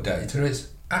input data it's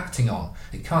acting on.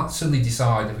 It can't suddenly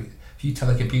decide, if you tell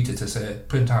a computer to say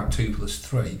print out 2 +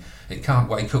 3, it can't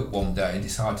wake up one day and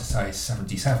decide to say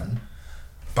 77,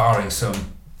 barring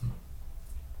some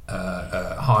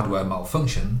hardware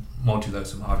malfunction, modulo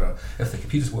some hardware. If the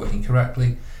computer's working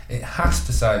correctly, it has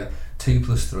to say 2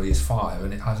 + 3 is 5,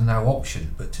 and it has no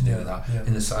option but to do that.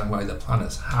 In the same way that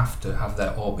planets have to have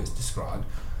their orbits described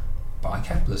by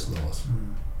Kepler's laws.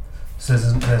 So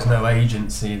there's no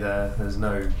agency there. There's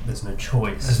no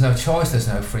choice. There's no choice. There's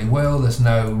no free will. There's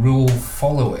no rule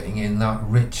following in that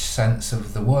rich sense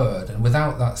of the word. And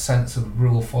without that sense of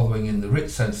rule following in the rich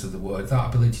sense of the word,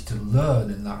 that ability to learn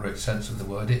in that rich sense of the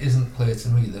word, it isn't clear to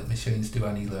me that machines do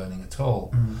any learning at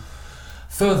all.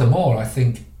 Furthermore, I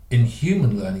think in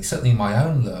human learning, certainly in my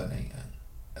own learning,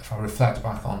 if I reflect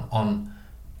back on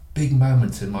big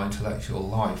moments in my intellectual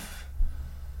life,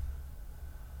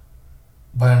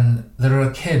 when they're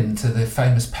akin to the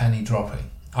famous penny dropping.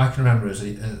 I can remember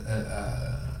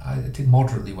I did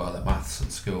moderately well at maths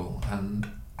at school, and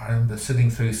I remember sitting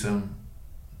through some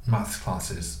maths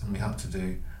classes, and we had to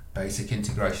do basic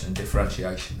integration and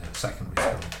differentiation at secondary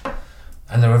school.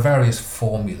 And there are various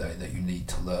formulae that you need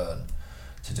to learn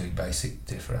to do basic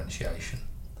differentiation.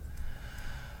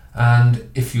 And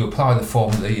if you apply the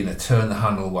formula, turn the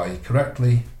handle way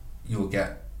correctly, you'll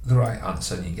get the right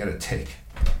answer and you get a tick.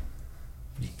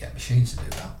 You can get machines to do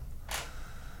that.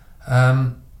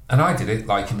 And I did it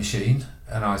like a machine,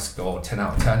 and I scored 10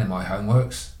 out of 10 in my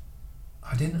homeworks.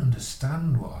 I didn't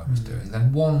understand what I was doing.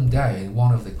 Then one day in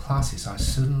one of the classes, I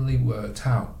suddenly worked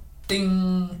out,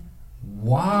 ding,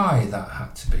 why that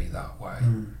had to be that way.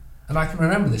 And I can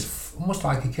remember this almost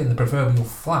like a kid, the proverbial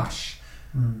flash.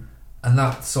 And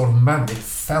that sort of moment, it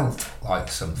felt like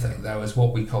something. There was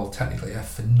what we call technically a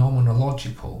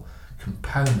phenomenological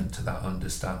component to that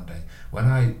understanding. When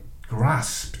I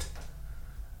grasped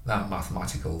that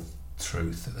mathematical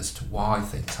truth as to why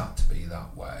things had to be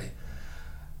that way,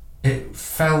 it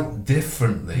felt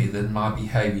differently than my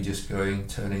behaviour just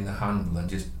turning the handle and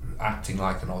just acting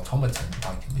like an automaton,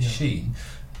 like a machine,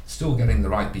 still getting the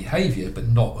right behaviour but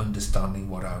not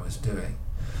understanding what I was doing.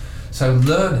 So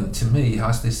learning to me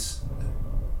has this,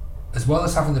 as well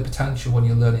as having the potential when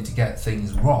you're learning to get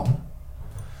things wrong,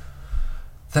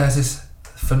 there's this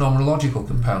phenomenological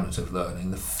component of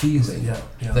learning, the feeling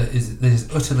that is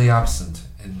utterly absent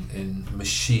in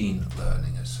machine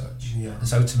learning as such. And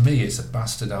so to me it's a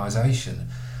bastardisation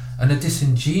and a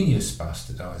disingenuous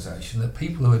bastardisation that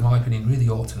people who, in my opinion, really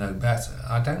ought to know better.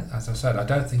 As I said, I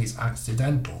don't think it's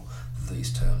accidental that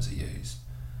these terms are used.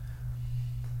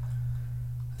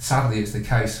 Sadly, it's the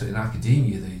case in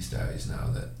academia these days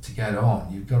now that to get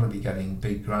on, you've got to be getting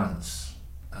big grants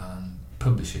and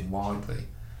publishing widely.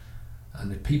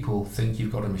 And if people think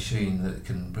you've got a machine that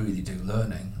can really do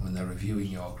learning when they're reviewing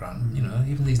your grant,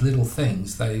 even these little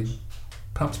things,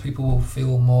 perhaps people will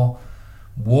feel more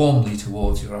warmly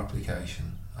towards your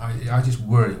application. I just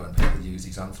worry when people use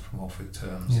these anthropomorphic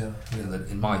terms,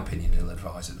 in my opinion,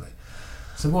 ill-advisedly.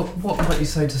 So what might you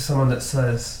say to someone that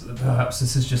says that perhaps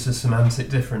this is just a semantic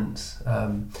difference,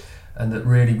 and that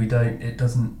really it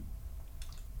doesn't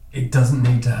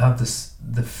need to have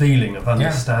the feeling of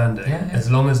understanding,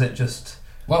 as long as it just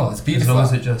it's beautiful. As long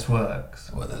as it just works.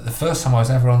 Well, the first time I was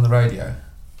ever on the radio,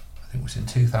 I think it was in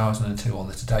 2002 on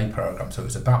the Today programme, so it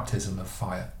was a baptism of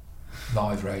fire.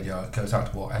 Live radio, it goes out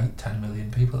to 8-10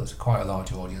 million people. It's quite a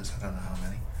large audience, I don't know how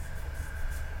many.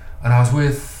 And I was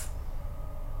with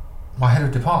my head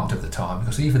of department at the time,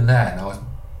 because even then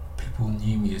people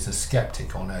knew me as a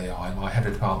skeptic on AI. My head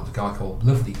of department was a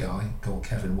lovely guy called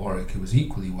Kevin Warwick, who was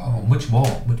equally or much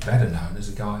better known as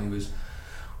a guy who was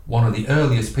one of the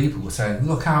earliest people who were saying,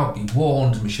 look out, he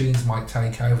warned machines might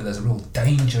take over, there's a real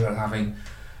danger of having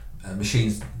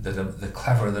machines that are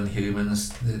cleverer than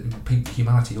humans,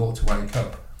 humanity ought to wake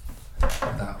up.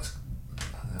 That was,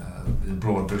 in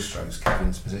broad brushstrokes,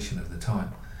 Kevin's position at the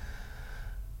time.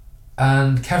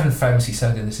 And Kevin famously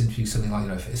said in this interview something like,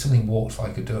 if something walks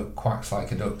like a duck, quacks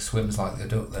like a duck, swims like a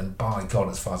duck, then by God,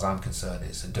 as far as I'm concerned,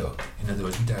 it's a duck. In other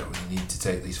words, we don't really need to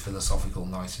take these philosophical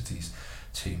niceties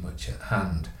too much at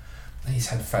hand. And he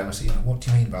said famously, what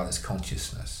do you mean by this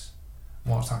consciousness?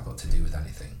 What's that got to do with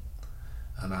anything?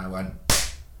 And I went,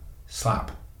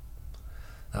 slap.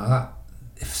 Now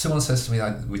if someone says to me,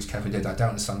 which Kevin did, I don't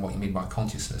understand what you mean by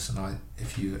consciousness, and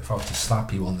if I was to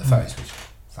slap you on the face, which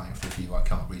thankfully for you I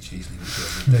can't reach easily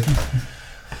with your dick,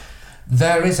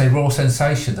 there is a raw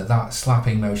sensation that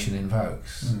slapping motion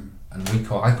invokes, and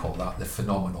I call that the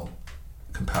phenomenal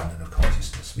component of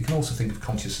consciousness. We can also think of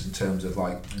consciousness in terms of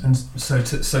and so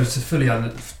to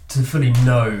fully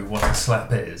know what a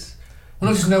slap is. Well,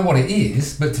 not just know what it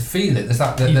is, but to feel it. There's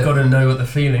you've got to know what the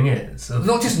feeling is.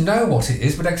 Not just know what it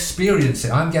is, but experience it.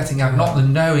 I'm getting at not the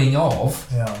knowing of.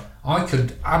 Yeah. I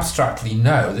could abstractly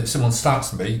know that if someone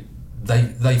slaps me,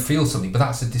 they feel something, but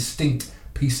that's a distinct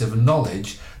piece of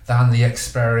knowledge than the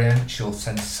experiential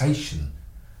sensation.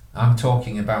 I'm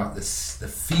talking about the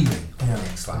feeling of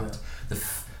being slapped, the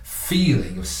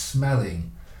feeling of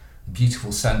smelling the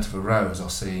beautiful scent of a rose or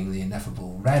seeing the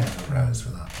ineffable red of a rose, for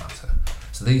that matter.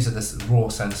 So these are the raw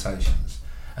sensations.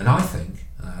 And I think,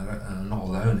 and I'm not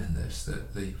alone in this,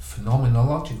 that the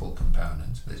phenomenological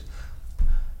component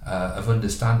of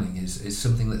understanding is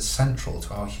something that's central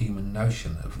to our human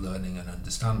notion of learning and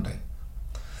understanding.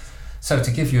 So to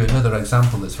give you another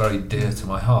example that's very dear to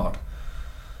my heart,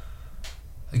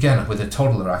 again with a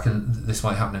toddler, this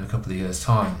might happen in a couple of years'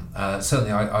 time.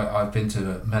 Certainly I've been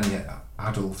to many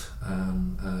adult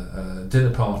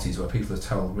dinner parties where people have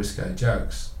told risque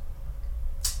jokes.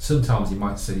 Sometimes you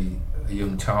might see a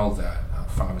young child there,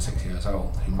 5 or 6 years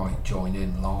old, who might join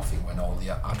in laughing when all the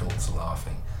adults are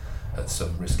laughing at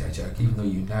some risque joke, even though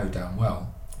you know damn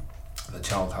well the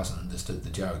child hasn't understood the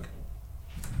joke.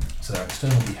 So their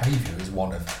external behaviour is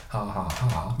one of ha ha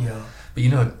ha, but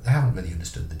they haven't really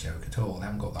understood the joke at all. They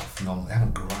haven't got that phenomenon, they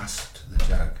haven't grasped the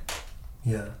joke.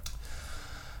 Yeah.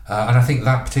 And I think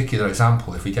that particular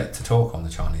example, if we get to talk on the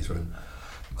Chinese Room,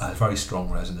 has very strong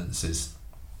resonances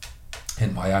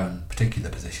in my own particular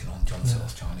position on John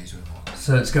Searle's Chinese Room.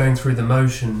 So it's going through the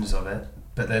motions of it,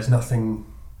 but there's nothing.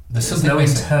 There's no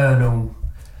internal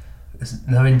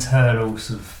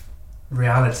sort of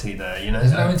reality there.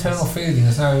 There's no internal feeling.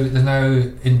 There's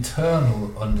no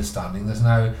internal understanding. There's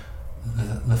no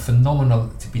the phenomenal.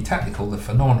 To be technical, the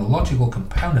phenomenological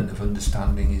component of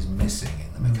understanding is missing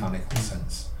in the mechanical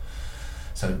sense.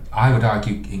 So I would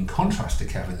argue, in contrast to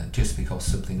Kevin, that just because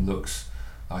something looks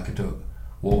like a duck,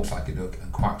 walks like a duck,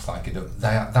 and quacks like a duck,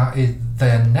 they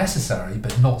are necessary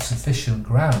but not sufficient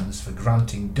grounds for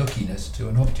granting duckiness to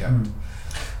an object.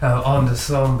 Anders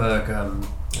Sandberg,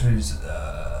 who's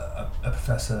a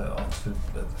professor at Oxford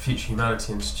at the Future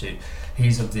Humanity Institute,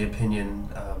 he's of the opinion,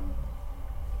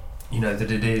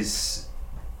 that it is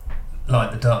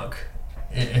like the duck.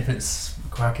 If it's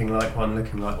quacking like one,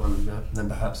 looking like one, then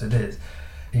perhaps it is.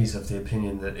 He's of the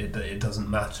opinion that it doesn't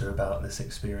matter about this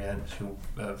experiential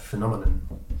phenomenon,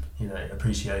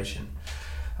 appreciation.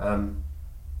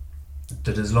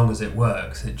 That as long as it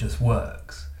works, it just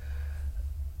works.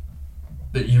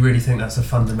 But you really think that's a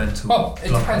fundamental... Well, it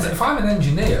depends. If I'm an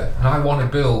engineer and I want to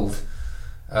build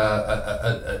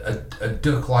a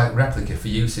duck-like replica for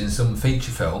use in some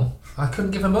feature film, I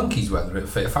couldn't give a monkey's whether it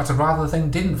fit. In fact, I'd rather the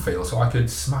thing didn't feel, so I could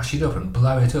smash it up and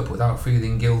blow it up without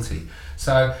feeling guilty.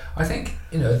 So I think,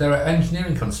 there are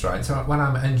engineering constraints. When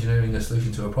I'm engineering a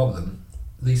solution to a problem,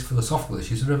 these philosophical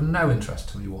issues are of no interest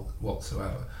to me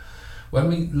whatsoever. When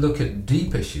we look at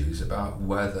deep issues about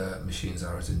whether machines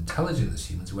are as intelligent as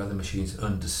humans, whether machines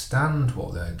understand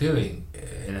what they're doing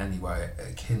in any way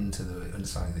akin to the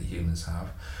understanding that humans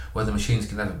have, whether machines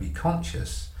can ever be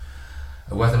conscious,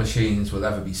 whether machines will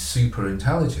ever be super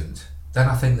intelligent, then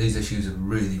I think these issues are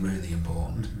really, really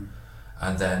important. Mm-hmm.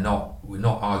 And we're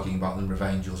not arguing about the number of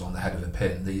angels on the head of a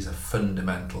pin. These are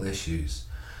fundamental issues.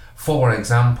 For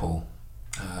example,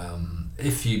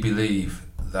 if you believe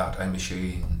that a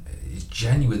machine is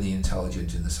genuinely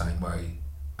intelligent in the same way,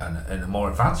 and in a more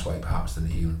advanced way perhaps than a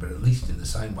human, but at least in the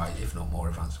same way, if not more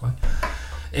advanced way,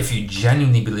 if you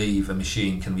genuinely believe a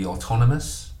machine can be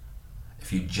autonomous,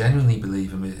 if you genuinely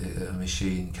believe a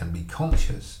machine can be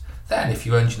conscious, then if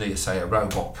you engineer, say, a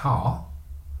robot car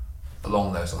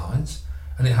along those lines,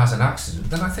 and it has an accident,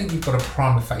 then I think you've got a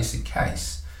prima facie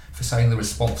case for saying the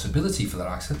responsibility for that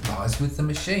accident lies with the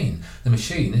machine. The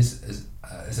machine is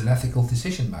an ethical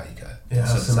decision maker. It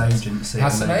has some agency.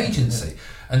 Has some agency.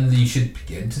 Yeah. And you should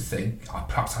begin to think,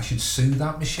 perhaps I should sue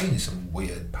that machine in some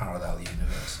weird parallel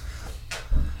universe.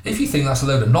 If you think that's a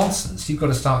load of nonsense, you've got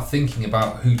to start thinking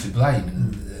about who to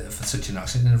blame for such an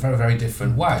accident in a very, very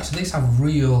different way. So these have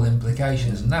real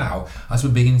implications now as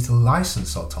we're beginning to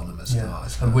license autonomous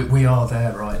cars. And we are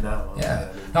there right now, aren't we?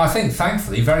 Now, I think,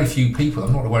 thankfully, very few people,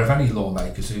 I'm not aware of any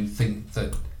lawmakers who think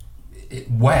that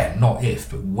when, not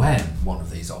if, but when one of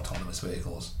these autonomous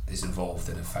vehicles is involved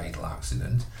in a fatal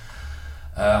accident,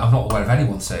 I'm not aware of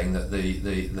anyone saying that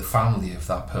the family of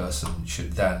that person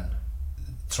should then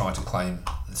try to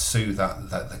sue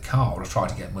the car or try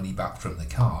to get money back from the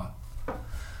car.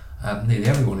 Nearly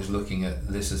everyone is looking at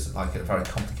this as like a very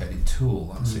complicated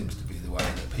tool. That seems to be the way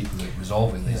that people are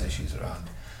resolving these issues around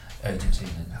agency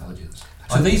and intelligence.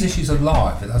 So these issues are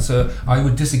live. I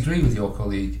would disagree with your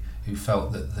colleague who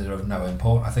felt that they're of no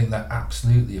import. I think they're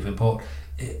absolutely of import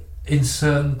in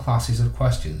certain classes of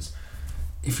questions.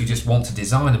 If you just want to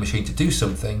design a machine to do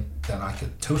something, then I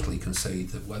could totally concede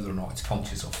that whether or not it's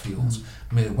conscious or feels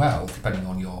may well, depending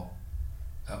on your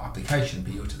application,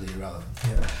 be utterly irrelevant.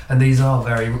 Yeah. And these are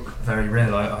very, very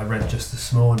real. I read just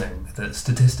this morning that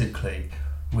statistically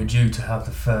we're due to have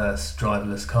the first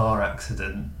driverless car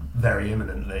accident very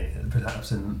imminently,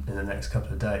 perhaps in the next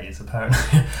couple of days,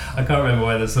 apparently. I can't remember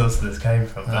where the source of this came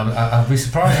from. I'd be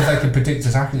surprised if they could predict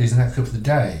as accurately as the next couple of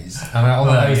days. I mean,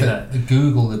 although I know that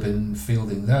Google have been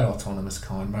fielding their autonomous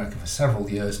car in America for several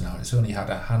years now, it's only had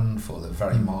a handful of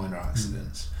very minor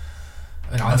accidents.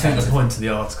 I think the point of the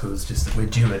article is just that we're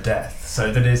due a death,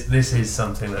 so this is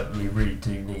something that we really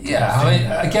do need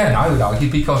to again, I would argue,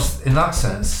 because in that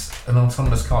sense, an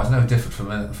autonomous car is no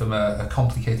different from a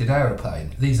complicated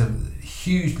aeroplane. These are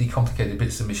hugely complicated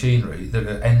bits of machinery that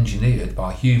are engineered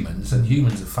by humans, and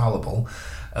humans are fallible,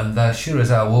 and there sure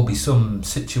as hell will be some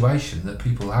situation that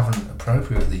people haven't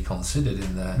appropriately considered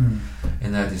in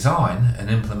their design and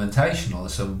implementation, or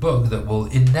some bug that will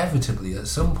inevitably at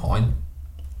some point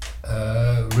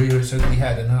rear its ugly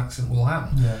head and an accident will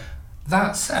happen. Yeah.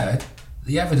 That said,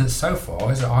 the evidence so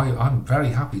far is that I'm very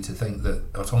happy to think that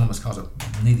autonomous cars are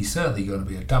nearly certainly going to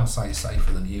be a damn sight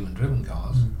safer than human-driven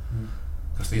cars,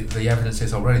 because the evidence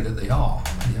is already that they are.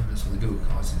 I mean, the evidence on the Google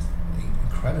cars is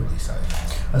incredibly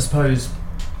safe. I suppose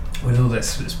with all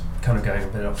this, it's kind of going a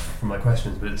bit off from my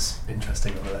questions, but it's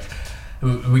interesting nonetheless.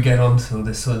 We get on to all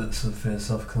this sort of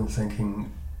philosophical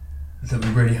thinking that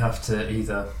we really have to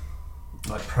either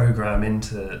program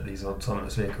into these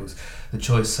autonomous vehicles the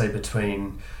choice, say,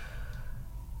 between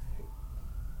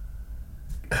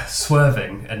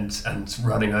swerving and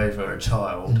running over a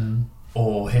child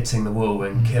or hitting the wall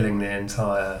and killing the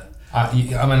entire... I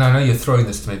know you're throwing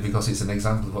this to me because it's an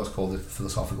example of what's called the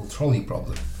philosophical trolley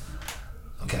problem.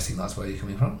 I'm guessing that's where you're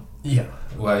coming from? Yeah.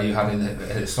 Where you had in the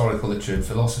historical literature and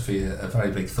philosophy a very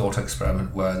big thought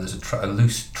experiment where there's a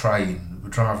loose train, a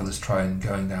driverless train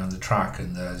going down the track,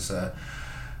 and there's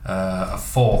a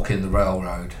fork in the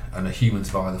railroad, and a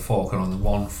human's by the fork, and on the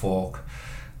one fork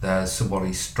there's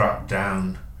somebody strapped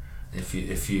down.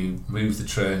 If you move the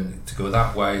train to go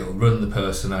that way, it'll run the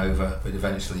person over, but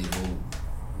eventually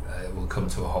it will come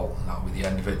to a halt, and that'll be the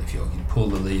end of it. If you pull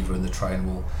the lever, and the train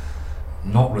will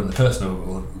not run the person over, it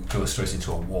will go straight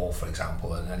into a wall, for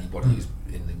example, and anybody who's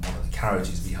in one of the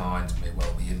carriages behind may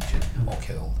well be injured or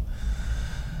killed.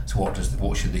 So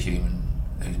what should the human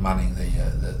who's manning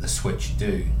the switch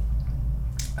do,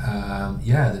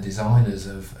 the designers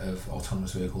of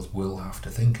autonomous vehicles will have to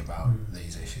think about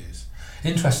these issues.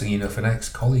 Interestingly enough, an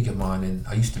ex-colleague of mine,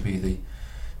 I used to be the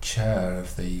chair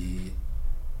of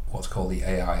what's called the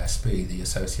AISB, the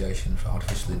Association for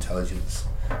Artificial Intelligence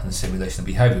and Simulation of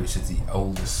Behaviour, which is the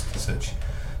oldest such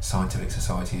scientific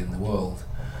society in the world.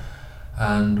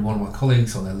 And one of my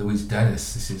colleagues on there, Louise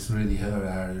Dennis, this is really her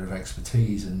area of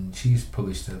expertise, and she's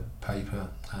published a paper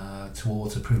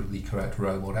towards approvably correct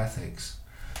robot ethics,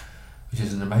 which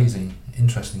is an amazing,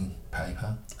 interesting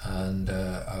paper. And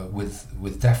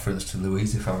with deference to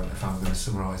Louise, if I'm going to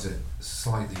summarise it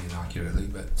slightly inaccurately,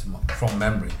 but from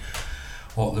memory,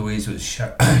 what Louise was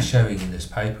showing in this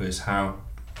paper is how,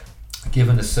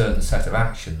 given a certain set of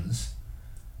actions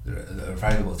that are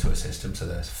available to a system, so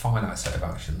there's a finite set of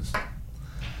actions,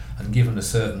 and given a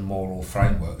certain moral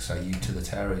framework, say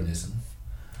utilitarianism,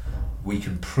 we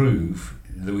can prove,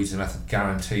 Louise's method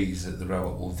guarantees that the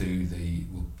robot will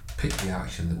pick the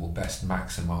action that will best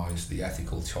maximise the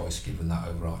ethical choice given that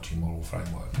overarching moral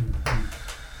framework.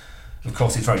 Of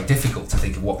course, it's very difficult to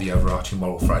think of what the overarching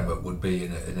moral framework would be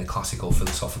in a classical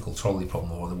philosophical trolley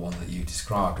problem or the one that you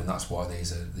described, and that's why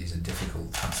these are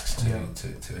difficult tasks to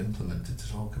implement and to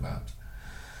talk about.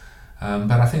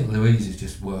 But I think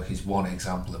Louise's work is one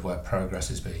example of where progress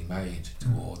is being made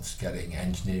towards getting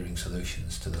engineering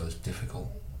solutions to those difficult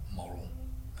moral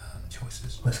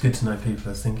choices. Well, it's good to know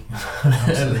people are thinking about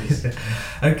it at least.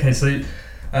 Okay, so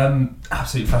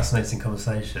absolutely fascinating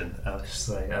conversation, I should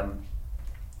say.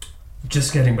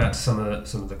 Just getting back to some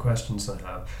of the questions I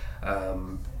have,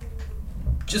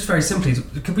 just very simply,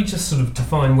 could we just sort of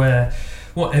define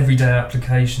what everyday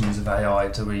applications of AI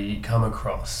do we come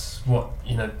across?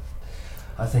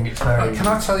 I think it's very... Can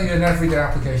I tell you an everyday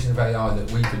application of AI that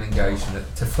we've been engaged in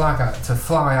to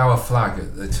fly our flag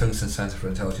at the Tungsten Centre for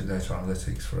Intelligent Data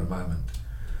Analytics for a moment?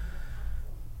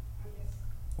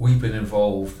 We've been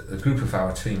involved, a group of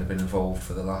our team have been involved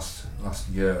for the last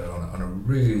year on a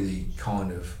really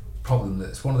kind of problem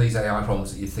that's one of these AI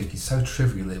problems that you think is so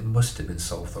trivial it must have been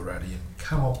solved already and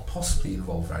cannot possibly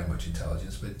involve very much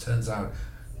intelligence, but it turns out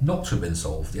not to have been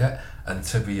solved yet and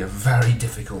to be a very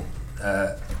difficult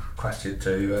question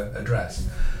to address,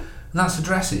 and that's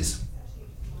addresses.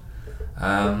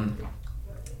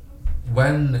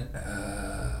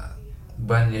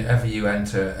 Whenever you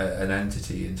enter an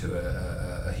entity into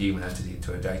a human entity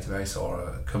into a database or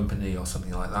a company or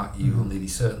something like that, you will nearly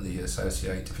certainly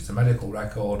associate, if it's a medical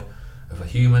record of a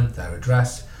human, their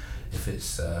address. If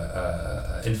it's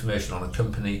information on a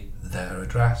company, their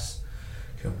address,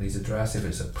 company's address. If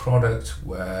it's a product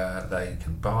where they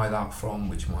can buy that from,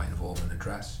 which might involve an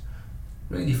address.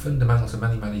 Really fundamental to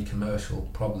many commercial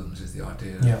problems is the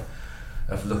idea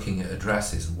of looking at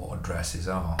addresses and what addresses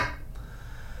are.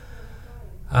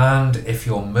 And if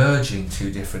you're merging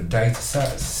two different data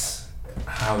sets,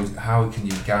 how can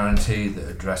you guarantee that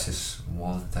addresses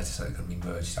one data set can be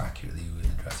merged accurately with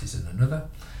addresses in another?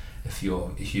 If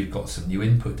you've got some new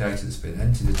input data that's been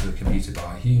entered into a computer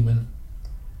by a human,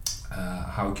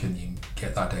 how can you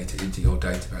get that data into your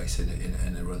database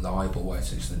in a reliable way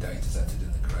such that the data is entered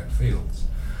in the correct fields?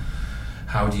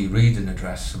 How do you read an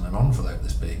address from an envelope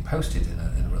that's being posted in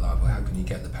a reliable way? How can you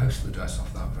get the postal address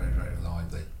off that very, very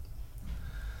reliably?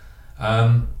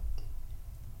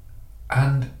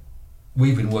 And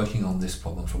we've been working on this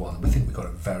problem for a while. We think we've got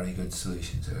a very good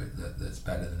solution to it that's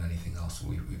better than anything else that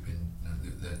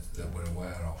we're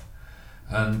aware of.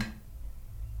 And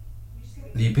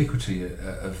the ubiquity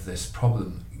of this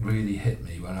problem really hit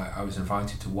me when I was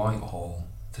invited to Whitehall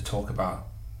to talk about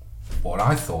what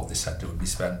I thought this sector would be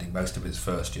spending most of its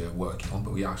first year working on,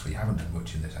 but we actually haven't done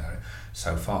much in this area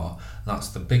so far. And that's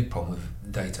the big problem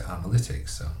with data analytics.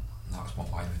 So that's what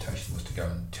my invitation was, to go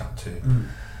and chat to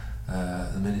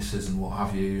the ministers and what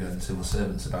have you and civil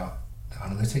servants about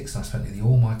analytics. And I spent nearly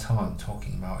all my time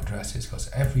talking about addresses, because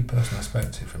every person I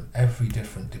spoke to from every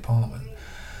different department,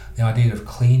 the idea of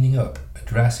cleaning up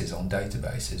addresses on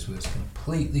databases was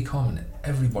completely common.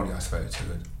 Everybody I spoke to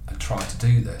had tried to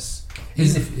do this,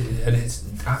 and it's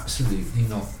absolutely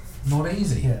not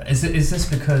easy. Yeah, is this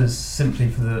because simply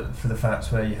for the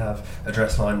fact where you have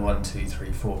address line 1, 2,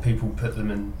 3, 4, people put them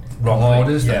in wrong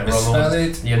orders, misspell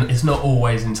it. Yeah, it's not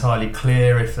always entirely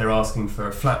clear if they're asking for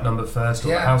a flat number first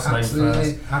or a house name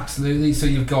first. Absolutely. So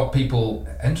you've got people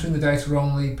entering the data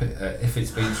wrongly. If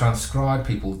it's been transcribed,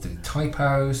 people do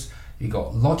typos. You've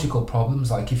got logical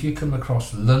problems, like if you come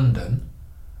across London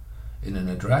in an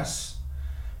address,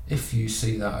 if you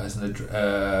see that as an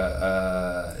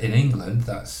in England,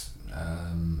 that's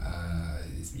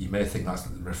you may think that's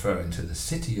referring to the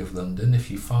city of London. If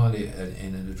you find it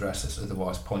in an address that's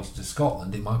otherwise pointed to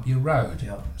Scotland, it might be a road.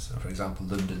 Yeah. So, for example,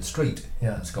 London Street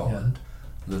Yeah. in Scotland,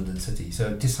 London City.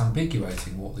 So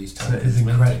disambiguating what these So it terms is mean.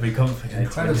 incredibly complicated.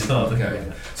 Incredibly when you start looking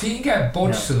complicated. at it. So you can get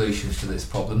bodge Yeah. solutions to this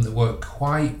problem that work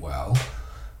quite well.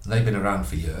 They've been around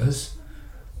for years.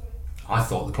 I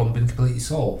thought the problem had been completely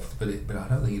solved, but I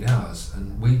don't think it has.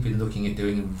 And we've been looking at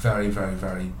doing a very, very,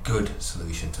 very good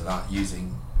solution to that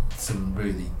using some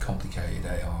really complicated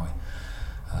AI.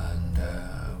 And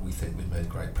we think we've made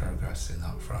great progress in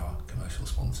that for our commercial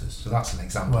sponsors. So that's an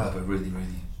example Wow. of a really,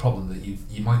 really problem that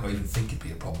you might not even think it'd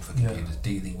be a problem for Yeah. computers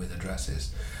dealing with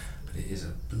addresses. But it is a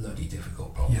bloody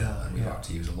difficult problem, Yeah, and we've yeah. had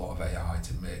to use a lot of AI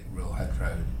to make real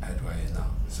headway in that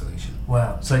solution.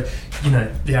 Wow. So,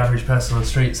 the average person on the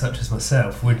street, such as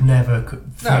myself, would never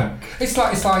think. No, it's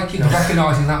like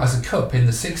recognising that as a cup in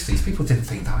the 60s. People didn't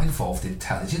think that involved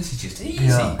intelligence. It's just easy.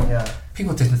 Yeah.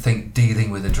 People didn't think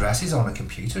dealing with addresses on a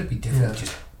computer would be difficult. Yeah.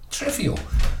 Just trivial.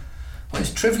 Well,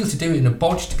 it's trivial to do it in a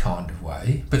bodged kind of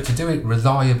way, but to do it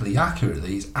reliably,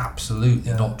 accurately is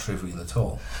absolutely Yeah. not trivial at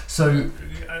all. So,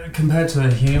 compared to a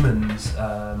human's,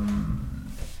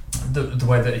 the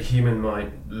way that a human might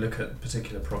look at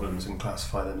particular problems and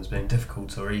classify them as being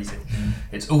difficult or easy,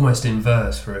 it's almost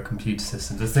inverse for a computer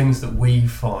system. The things that we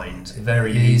find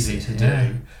very easy to do,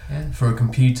 Yeah. for a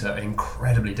computer are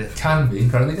incredibly difficult. Can be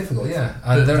incredibly difficult, yeah.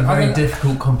 And The there- very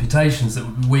difficult computations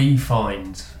that we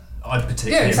find, I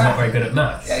particularly am not very good at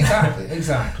maths. Yeah,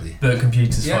 exactly. But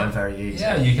computers Yeah. find very easy.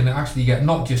 Yeah, you can actually get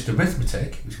not just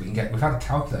arithmetic, which we can get. We've had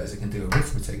calculators that can do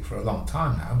arithmetic for a long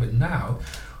time now, but now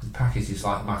with packages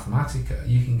like Mathematica,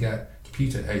 you can get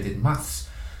computer-aided maths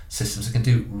systems that can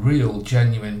do real,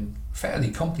 genuine,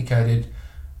 fairly complicated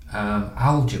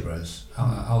algebras,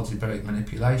 algebraic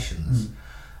manipulations.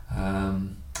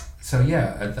 So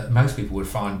most people would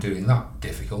find doing that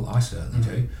difficult. I certainly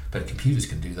do, but computers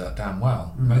can do that damn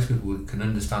well. Most people can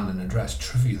understand an address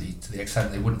trivially to the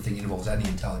extent they wouldn't think it involves any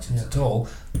intelligence at all.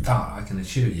 That, I can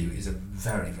assure you, is a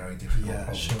very, very difficult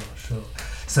problem. Sure.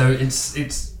 So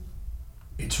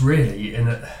it's really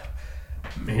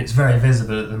it's very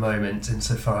visible at the moment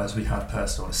insofar as we have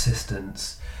personal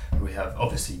assistants. We have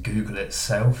obviously Google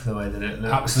itself, the way that it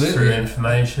looks through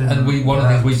information. And one of the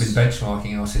things we've been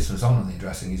benchmarking our systems on the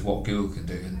addressing is what Google can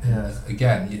do. And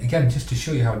again, just to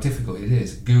show you how difficult it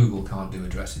is, Google can't do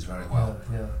addresses very well.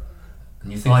 Yeah.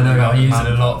 And you think I know about I use it a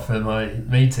manpower. lot for my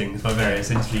meetings, my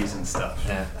various interviews and stuff.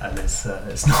 Yeah. And it's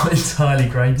not entirely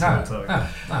great. No.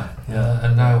 Yeah.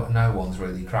 And no one's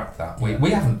really cracked that.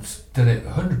 We haven't done it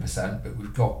 100%, but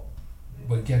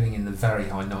we're getting in the very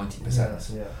high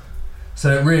 90%. Yeah.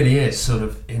 So it really is sort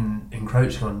of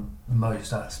encroaching on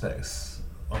most aspects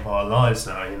of our lives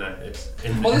now. It's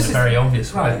in a very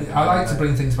obvious way. Right. I like to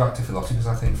bring things back to philosophy because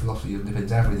I think philosophy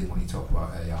underpins everything when you talk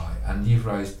about AI. And you've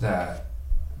raised there,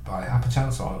 by happy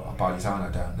chance or by design, I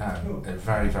don't know, a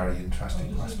very, very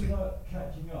interesting question.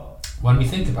 When we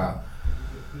think about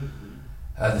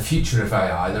the future of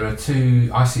AI, there are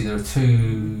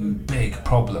two big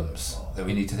problems that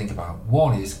we need to think about.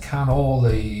 One is, can all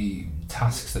the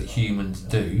tasks that humans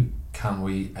do, can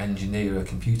we engineer a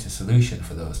computer solution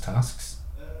for those tasks?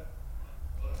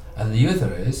 And the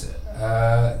other is,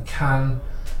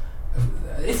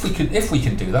 if we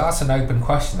can do that, that's an open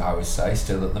question, I would say,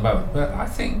 still at the moment. But I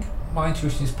think my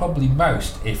intuition is probably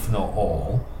most, if not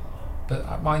all,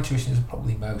 but my intuition is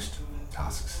probably most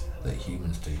tasks that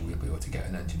humans do, we'll be able to get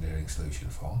an engineering solution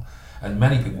for. And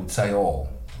many people would say all.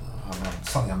 I'm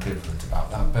slightly ambivalent about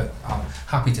that, but I'm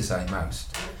happy to say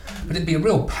most. But it'd be a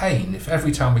real pain if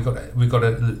every time we got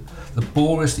to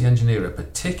laboriously engineer a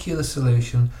particular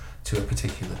solution to a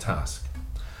particular task.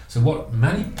 So what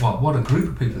a group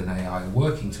of people in AI are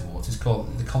working towards is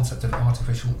called the concept of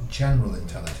artificial general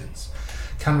intelligence.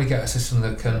 Can we get a system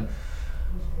that can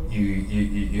you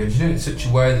engineer it in such a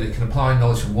way that it can apply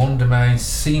knowledge from one domain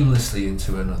seamlessly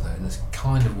into another in this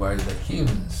kind of way that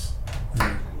humans do?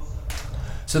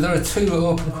 So there are two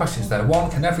open questions there. One,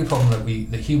 can every problem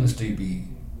that humans do be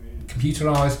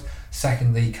computerized?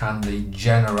 Secondly, can the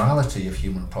generality of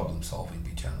human problem solving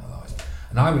be generalized?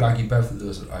 And I would argue both of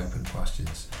those are open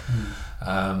questions.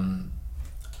 And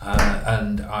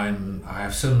I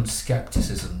have some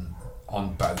skepticism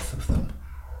on both of them.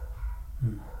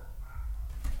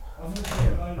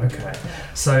 Okay.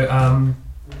 So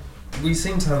we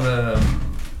seem to have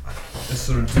a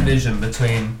sort of division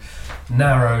between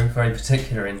narrow, very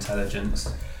particular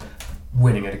intelligence,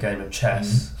 winning at a game of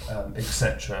chess,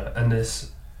 etc., and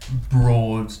this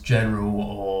broad, general,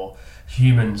 or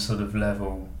human sort of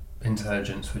level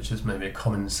intelligence, which is maybe a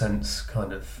common sense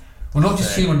kind of. Well, not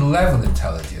just human level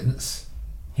intelligence.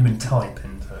 human type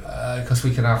into it. Because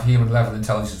we can have human level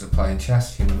intelligence of playing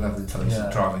chess, human level intelligence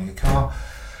of driving a car,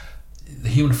 the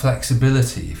human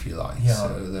flexibility, if you like,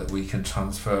 so that we can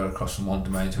transfer across from one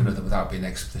domain to another without being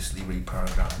explicitly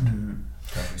reprogrammed.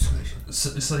 Every solution.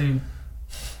 So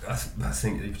I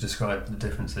think you've described the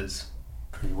differences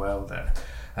pretty well there.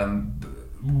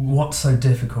 What's so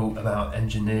difficult about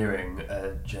engineering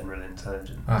general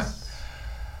intelligence? Right.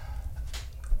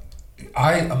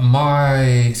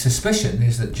 My suspicion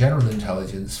is that general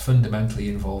intelligence fundamentally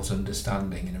involves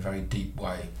understanding in a very deep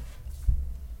way.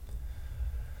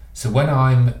 So when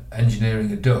I'm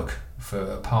engineering a duck for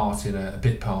a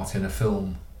bit part in a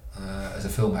film, as a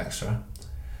film extra,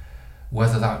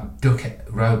 whether that duck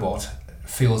robot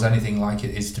feels anything like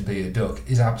it is to be a duck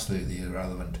is absolutely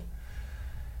irrelevant.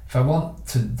 If I want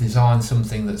to design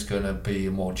something that's going to be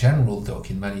a more general duck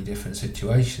in many different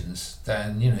situations,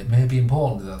 then it may be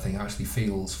important that thing actually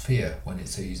feels fear when it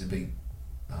sees a big,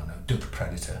 duck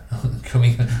predator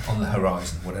coming on the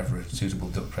horizon, whatever a suitable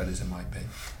duck predator might be.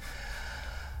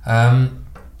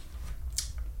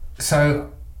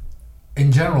 So,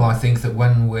 in general, I think that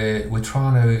when we're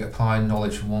trying to apply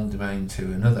knowledge from one domain to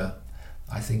another,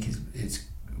 I think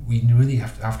we really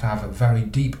have to have a very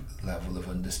deep level of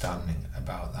understanding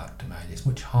about that domain. It's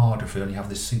much harder if we only have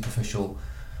this superficial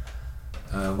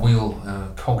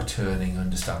cog turning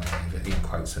understanding, in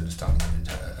quotes, understanding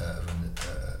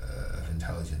of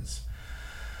intelligence.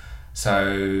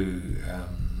 So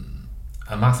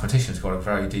a mathematician's got a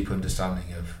very deep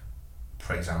understanding of,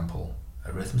 for example,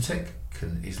 arithmetic.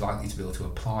 Is likely to be able to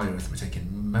apply arithmetic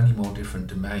in many more different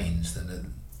domains than a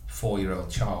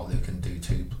 4-year-old child who can do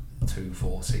 2,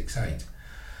 4, 6, 8.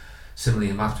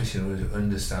 Similarly, a mathematician who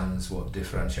understands what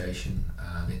differentiation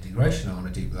and integration are on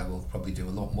a deep level probably do a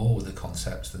lot more with the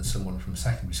concepts than someone from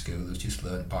secondary school who's just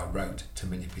learned by rote to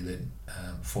manipulate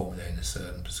formulae in a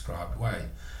certain prescribed way.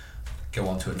 Go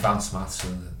on to advanced maths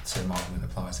and the same argument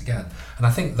applies again. And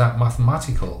I think that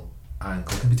mathematical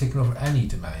angle can be taken over any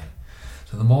domain.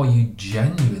 So the more you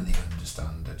genuinely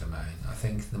understand a domain, I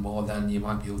think the more then you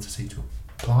might be able to see to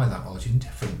apply that knowledge in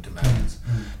different domains.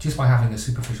 Just by having a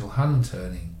superficial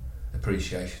hand-turning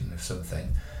appreciation of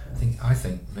something, I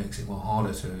think makes it more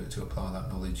harder to apply that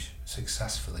knowledge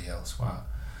successfully elsewhere.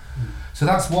 So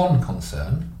that's one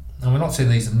concern. And we're not saying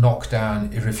these are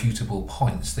knockdown, irrefutable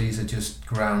points. These are just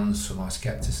grounds for my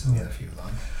scepticism, if you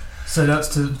like. So that's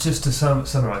to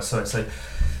summarise. So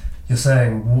you're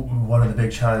saying one of the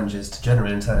big challenges to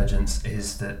general intelligence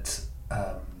is that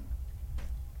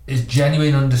is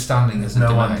genuine understanding of the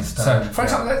domain. So, for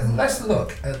example, let's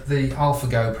look at the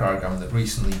AlphaGo program that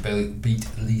recently beat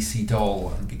Lee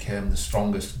Sedol and became the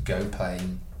strongest Go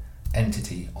playing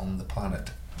entity on the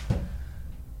planet.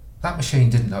 That machine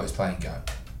didn't know it was playing Go.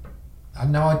 I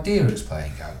had no idea it was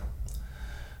playing Go.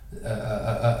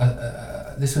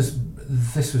 This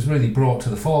was really brought to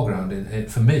the foreground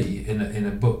for me in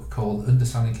a book called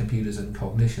Understanding Computers and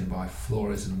Cognition by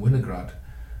Flores and Winograd.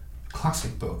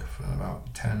 Classic book from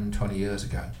about 10-20 years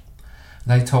ago. And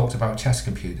they talked about chess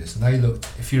computers, and they looked,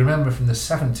 if you remember from the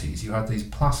 70s, you had these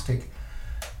plastic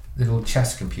little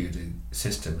chess computer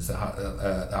systems that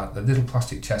had the little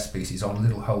plastic chess pieces on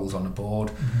little holes on a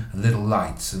board and little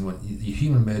lights, and when the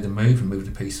human made a move and moved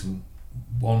a piece from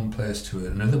one place to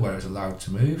another where it was allowed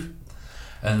to move,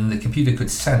 and the computer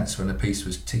could sense when a piece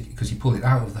was ticking, because you pulled it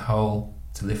out of the hole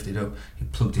to lift it up, you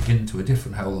plugged it into a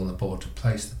different hole on the board to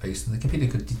place the piece, and the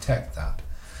computer could detect that.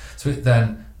 So it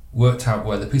then worked out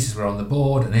where the pieces were on the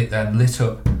board, and it then lit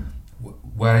up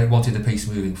where it wanted the piece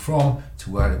moving from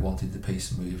to where it wanted the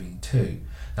piece moving to.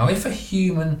 Now, if a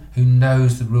human who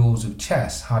knows the rules of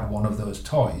chess had one of those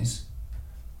toys,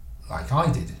 like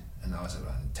I did, and I was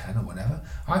around 10 or whatever,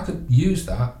 I could use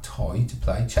that toy to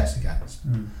play chess against.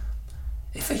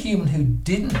 If a human who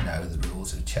didn't know the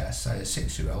rules of chess, say a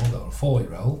 6-year-old or a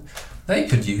 4-year-old, they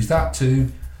could use that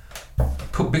to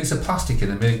put bits of plastic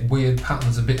in and make weird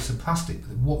patterns of bits of plastic.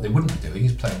 But what they wouldn't be doing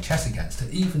is playing chess against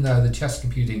it, even though the chess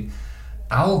computing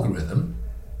algorithm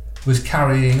was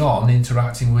carrying on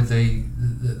interacting with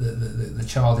the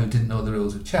child who didn't know the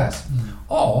rules of chess.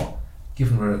 Or,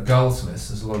 given we're at Goldsmiths,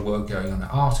 there's a lot of work going on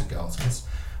at Art at Goldsmiths,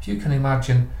 if you can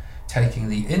imagine taking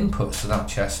the inputs to that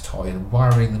chess toy and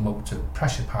wiring them up to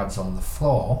pressure pads on the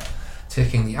floor,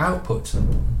 taking the outputs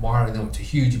and wiring them up to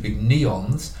huge big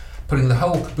neons, putting the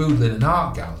whole caboodle in an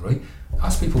art gallery,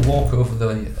 as people walk over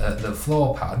the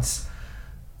floor pads,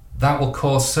 that will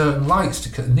cause certain lights,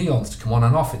 neons to come on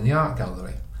and off in the art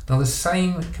gallery. Now the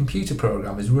same computer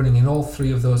program is running in all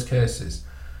three of those cases.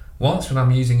 Once when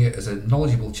I'm using it as a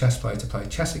knowledgeable chess player to play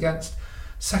chess against,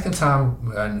 Second time,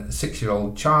 when a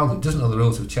 6-year-old child who doesn't know the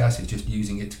rules of chess is just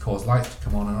using it to cause lights to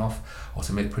come on and off, or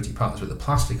to make pretty patterns with the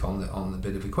plastic on the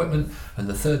bit of equipment. And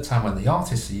the third time, when the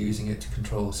artists are using it to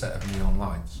control a set of neon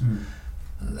lights.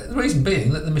 The reason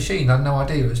being that the machine had no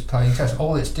idea it was playing chess.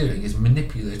 All it's doing is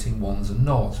manipulating ones and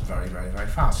noughts very, very, very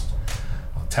fast.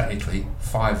 Well, technically,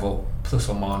 5 volt plus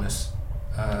or minus,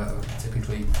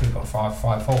 typically 3.5,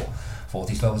 5 volt for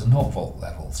these levels and 0 volt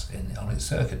levels on its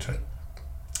circuitry.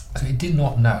 So it did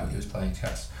not know it was playing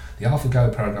chess. The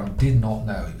AlphaGo program did not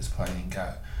know it was playing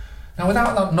Go. Now,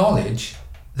 without that knowledge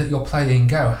that you're playing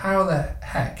Go, how the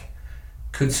heck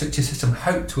could such a system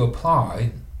hope to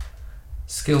apply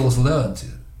skills learned?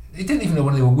 It didn't even know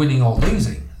when they were winning or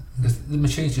losing. The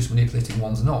machine's just manipulating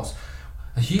ones and noughts.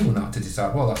 A human had to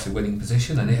decide, well, that's a winning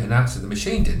position, and it announced that the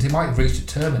machine didn't. It might have reached a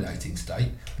terminating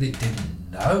state, but it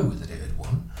didn't know that it had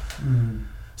won.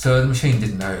 So the machine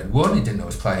didn't know it had won, it didn't know it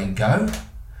was playing Go.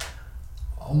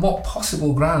 On what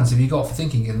possible grounds have you got for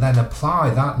thinking and then apply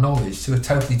that knowledge to a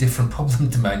totally different problem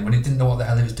domain when it didn't know what the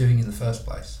hell it was doing in the first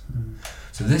place?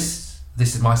 So this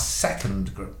is my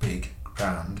second big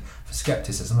ground for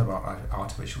scepticism about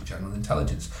artificial general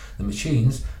intelligence. The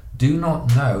machines do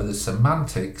not know the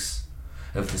semantics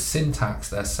of the syntax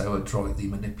they're so adroitly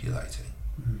manipulating.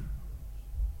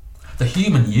 The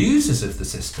human users of the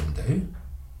system do,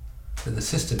 but the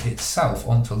system itself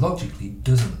ontologically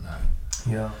doesn't know.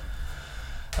 Yeah.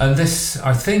 And this,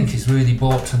 I think, is really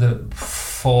brought to the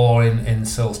fore in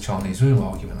Searle's Chinese room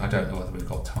argument. I don't know whether we've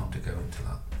got time to go into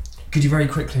that. Could you very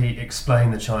quickly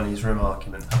explain the Chinese room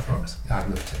argument? I promise. I'd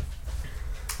love to.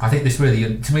 I think this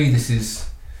really, to me, this is...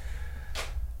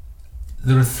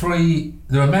 There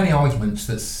are many arguments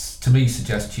that, to me,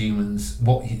 suggest human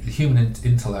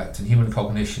intellect and human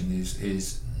cognition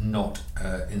is not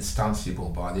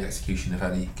instantiable by the execution of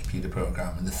any computer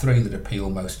program. And the three that appeal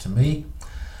most to me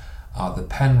are the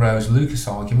Penrose-Lucas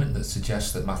argument that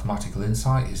suggests that mathematical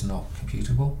insight is not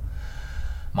computable.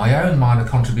 My own minor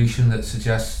contribution that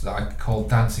suggests that I call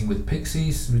dancing with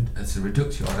pixies. It's a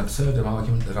reductio ad absurdum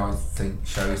argument that I think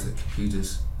shows that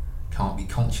computers can't be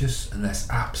conscious unless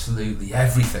absolutely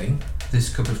everything,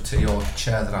 this cup of tea or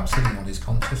chair that I'm sitting on, is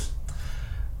conscious.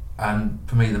 And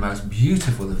for me, the most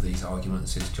beautiful of these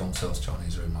arguments is John Searle's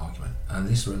Chinese room argument, and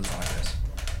this runs like this.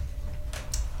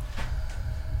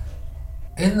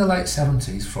 In the late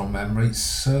 70s, from memory,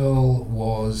 Searle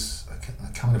was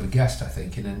a kind of a guest, I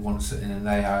think, in an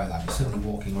AI lab. He was certainly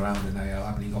walking around an AI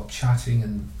lab, and he got chatting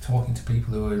and talking to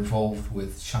people who were involved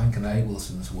with Shank and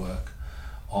Abelson's work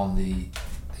on the,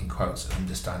 in quotes,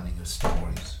 understanding of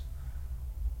stories.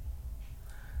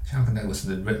 Shank and Abelson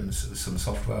had written some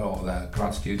software, or their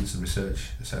grad students and research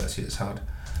associates had,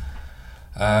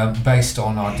 based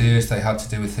on ideas they had to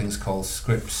do with things called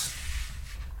scripts.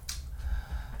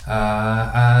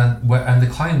 And the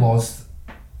claim was,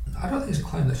 I don't think it's a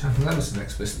claim that Shank and Abelson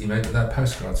explicitly made, but their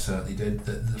postgrad certainly did,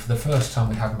 that for the first time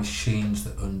we had machines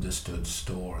that understood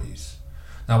stories.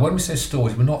 Now, when we say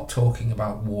stories, we're not talking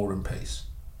about War and Peace.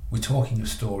 We're talking of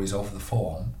stories of the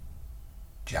form,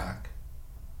 Jack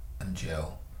and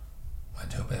Jill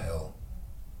went up a hill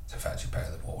to fetch a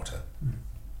pail of water.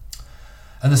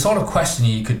 And the sort of question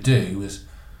you could do was,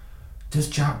 does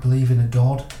Jack believe in a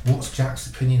god? What's Jack's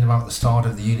opinion about the start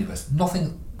of the universe?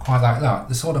 Nothing quite like that.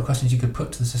 The sort of questions you could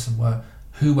put to the system were,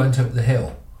 who went up the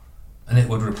hill? And it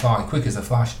would reply, quick as a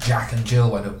flash, Jack and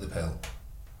Jill went up the hill.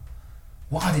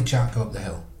 Why did Jack go up the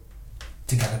hill?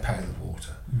 To get a pail of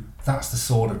water. That's the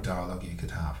sort of dialogue you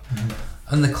could have.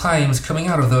 And the claims coming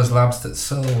out of those labs that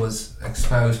Searle was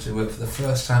exposed to were, for the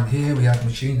first time, here we had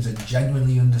machines that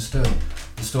genuinely understood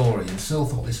the story, and Searle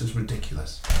thought this was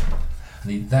ridiculous. And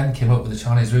he then came up with the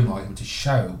Chinese room argument to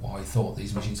show why he thought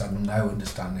these machines had no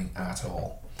understanding at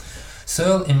all.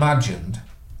 Searle imagined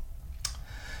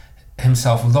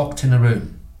himself locked in a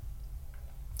room,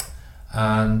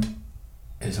 and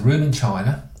it's a room in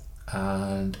China,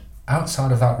 and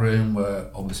outside of that room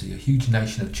were obviously a huge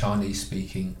nation of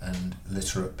Chinese-speaking and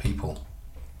literate people.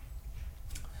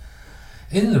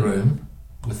 In the room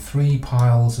were 3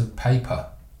 piles of paper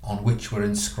on which were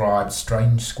inscribed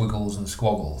strange squiggles and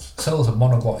squaggles. Searle's a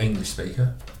monoglot English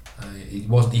speaker. He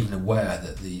wasn't even aware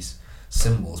that these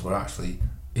symbols were actually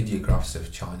ideographs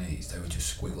of Chinese. They were just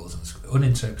squiggles and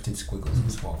uninterpreted squiggles and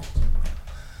squaggles.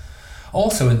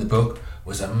 Also in the book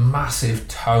was a massive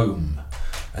tome,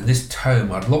 and this tome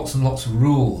had lots and lots of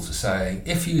rules saying,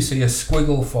 if you see a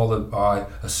squiggle followed by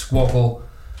a squiggle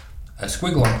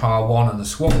on pile 1 and a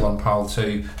squabble on pile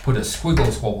 2, put a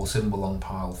squiggle symbol on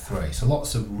pile 3. So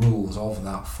lots of rules of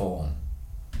that form.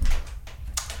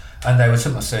 And they would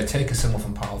sometimes say, take a symbol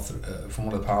from from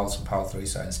one of the piles from pile 3,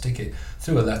 say, and stick it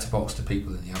through a letterbox to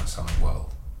people in the outside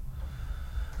world.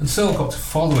 And Searle got to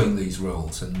following these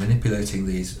rules and manipulating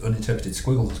these uninterpreted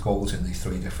squiggles and squabbles in these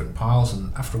 3 different piles,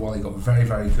 and after a while he got very,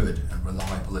 very good and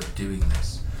reliable at doing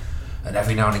this. And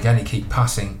every now and again he kept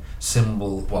passing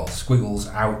squiggles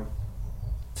out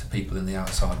to people in the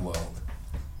outside world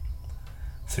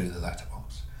through the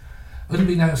letterbox.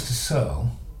 Unbeknownst to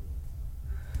Searle,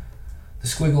 the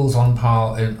squiggles on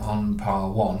pile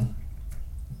 1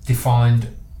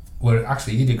 were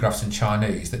actually ideographs in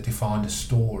Chinese that defined a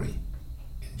story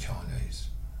in Chinese.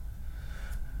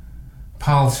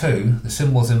 Pile 2, the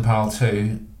symbols in pile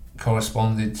 2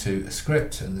 corresponded to a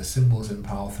script, and the symbols in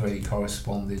pile 3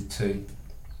 corresponded to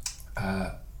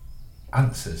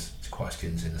answers to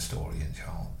questions in a story in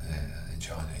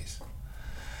Chinese.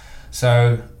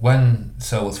 So when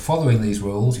Searle was following these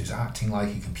rules, he was acting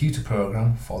like a computer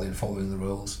program, following the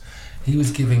rules. He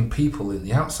was giving people in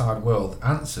the outside world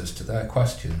answers to their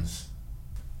questions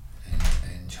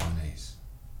in Chinese.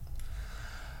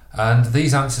 And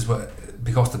these answers were,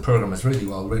 because the program was really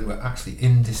well written, were actually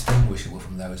indistinguishable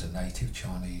from those a native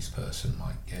Chinese person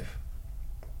might give.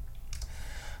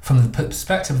 From the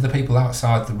perspective of the people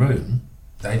outside the room,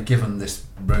 they've given this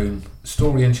room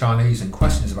story in Chinese and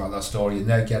questions about that story, and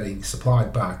they're getting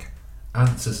supplied back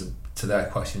answers to their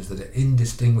questions that are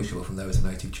indistinguishable from those a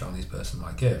native Chinese person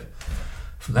might give.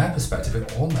 From their perspective,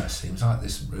 it almost seems like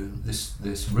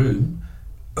this room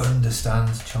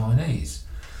understands Chinese.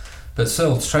 But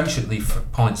Searle trenchantly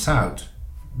points out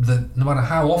that no matter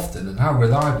how often and how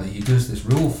reliably he does this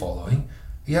rule following,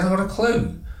 he hasn't got a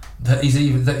clue that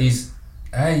he's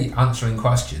answering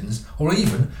questions, or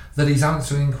even that he's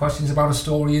answering questions about a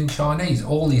story in Chinese.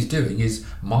 All he's doing is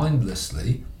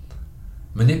mindlessly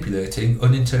manipulating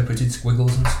uninterpreted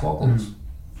squiggles and squabbles.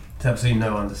 There's absolutely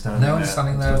no understanding. No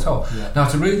understanding there at all. Yeah. Now,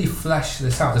 to really flesh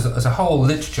this out, there's a whole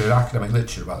academic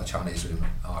literature about the Chinese room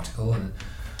article, and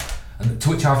to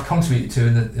which I've contributed to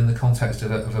in the context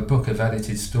of a book of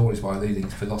edited stories by leading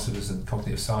philosophers and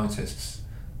cognitive scientists,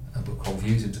 a book called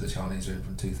Views into the Chinese Room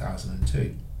from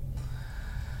 2002.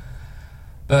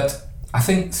 But I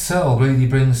think Searle really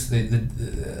brings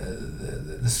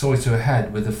the story to a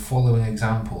head with the following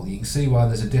example. You can see why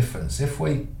there's a difference. If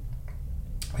we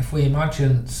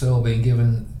imagine Searle being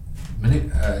given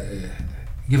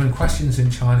questions in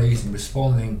Chinese and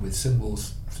responding with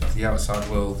symbols to the outside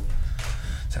world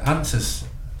to answers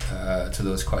to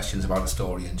those questions about a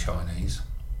story in Chinese,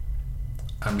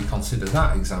 and we consider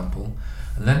that example,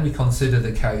 and then we consider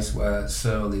the case where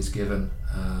Searle is given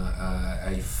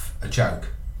a joke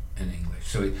in English.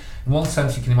 So in one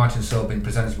sense you can imagine Searle being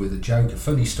presented with a joke, a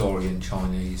funny story in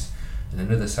Chinese. In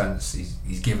another sense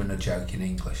he's given a joke in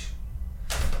English.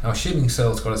 Now, assuming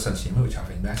Searle's got a sense of humour, which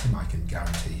having met him I can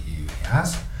guarantee you he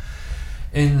has,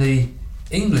 in the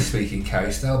English speaking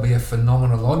case there'll be a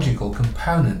phenomenological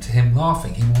component to him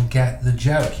laughing. He will get the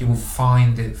joke, he will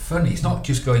find it funny. He's not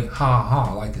just going ha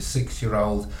ha like a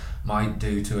 6-year-old might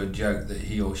do to a joke that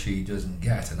he or she doesn't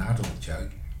get, an adult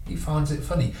joke. He finds it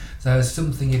funny. There's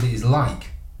something it is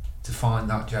like to find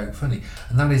that joke funny,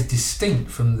 and that is distinct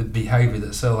from the behaviour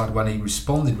that Searle had when he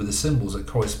responded with the symbols that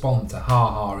correspond to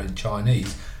ha ha in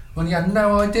Chinese, when he had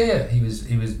no idea he was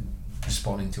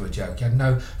responding to a joke. He had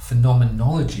no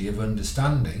phenomenology of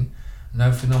understanding,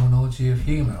 no phenomenology of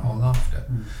humour or laughter.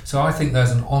 So I think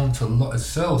there's an as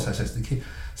Searle says,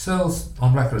 Searle's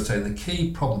on record as saying the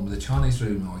key problem with the Chinese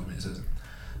room argument is that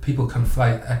people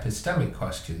conflate epistemic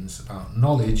questions about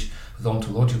knowledge with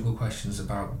ontological questions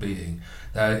about being.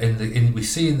 We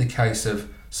see in the case of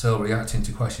Searle reacting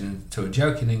to a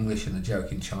joke in English and a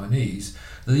joke in Chinese,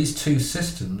 that these two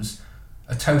systems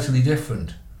are totally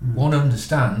different. One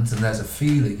understands, and there's a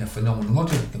feeling, a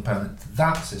phenomenological component to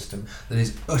that system that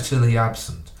is utterly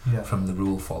absent from the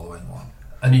rule-following one.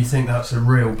 And you think that's a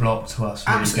real block to us?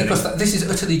 Really. Absolutely, because this is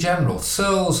utterly general.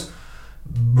 Searle's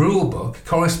rule book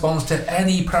corresponds to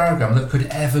any program that could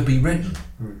ever be written.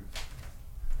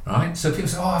 Right? So people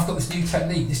say, I've got this new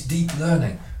technique, this deep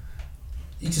learning.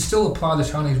 You can still apply the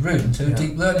Chinese room to a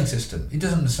deep learning system. It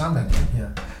doesn't understand anything.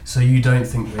 Yeah. So you don't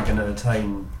think we're going to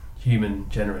attain human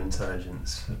general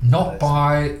intelligence? Not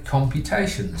by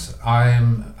computations.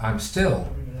 I'm still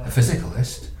a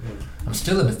physicalist. I'm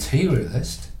still a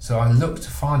materialist. So I look to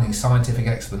finding scientific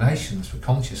explanations for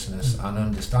consciousness and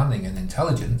understanding and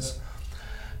intelligence.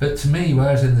 But to me,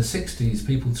 whereas in the 60s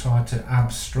people tried to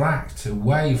abstract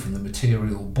away from the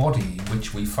material body in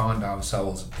which we find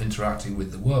ourselves interacting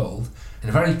with the world, in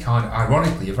a very kind of,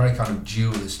 ironically, a very kind of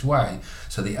dualist way.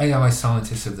 So the AI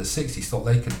scientists of the 60s thought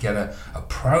they could get a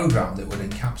program that would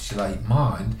encapsulate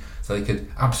mind, so they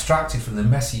could abstract it from the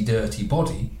messy, dirty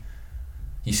body.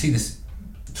 You see this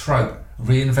trope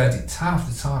reinvented time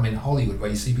after time in Hollywood, where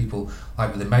you see people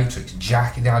like with the Matrix,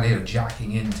 the idea of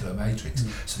jacking into a Matrix,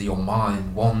 so that your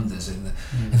mind wanders in the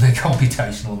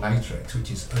computational matrix, which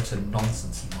is utter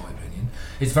nonsense in my opinion.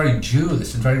 It's very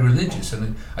dualist and very religious,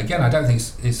 and again, I don't think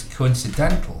it's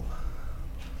coincidental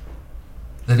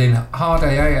that in hard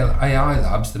AI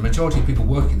labs, the majority of people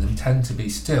working them tend to be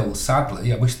still,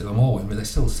 sadly, I wish there were more women, but they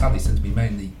still sadly tend to be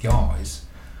mainly guys.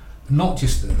 Not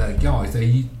just that they're guys,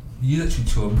 they literally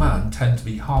to a man tend to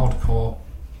be hardcore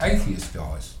atheist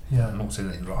guys. Yeah. I'm not saying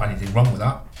anything wrong with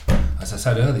that. As I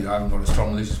said earlier, I haven't got a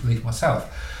strong religious belief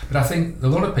myself. But I think a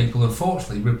lot of people,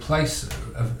 unfortunately,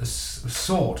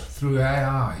 sought through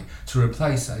AI to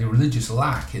replace a religious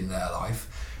lack in their life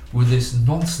with this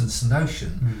nonsense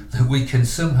notion that we can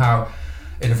somehow,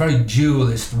 in a very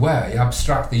dualist way,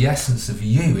 abstract the essence of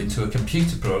you into a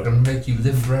computer program and make you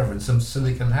live forever in some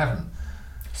silicon heaven.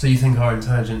 So you think our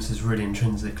intelligence is really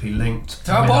intrinsically linked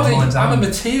to our body? I'm a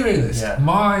materialist. Yeah.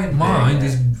 My mind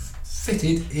is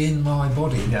fitted in my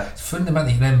body. Yeah. It's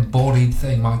fundamentally an embodied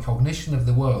thing. My cognition of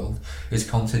the world is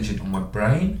contingent on my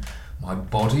brain, my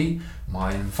body,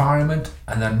 my environment,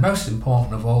 and then most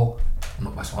important of all,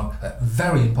 not most important,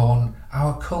 very important,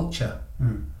 our culture.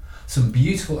 Some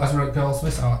beautiful, as I wrote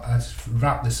Goldsmith, I just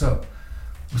wrap this up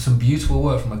with some beautiful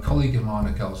work from a colleague of mine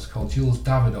at Goldsmith called Jules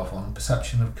Davidoff on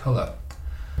perception of colour.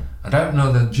 I don't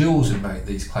know that Jules would make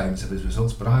these claims of his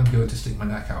results, but I'm going to stick my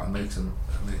neck out and make them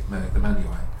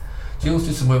anyway. Jules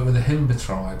did some work with the Himba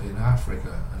tribe in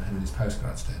Africa, and him and his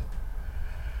postgrads did.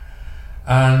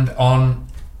 And on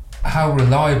how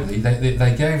reliably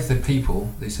they gave the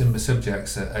people, these Himba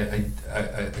subjects,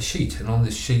 a sheet, and on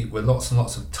this sheet were lots and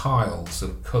lots of tiles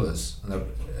of colours. And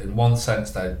in one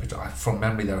sense, from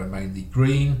memory, they were mainly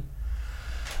green.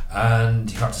 And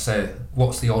you have to say,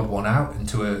 what's the odd one out? And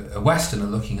to a Westerner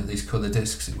looking at these colour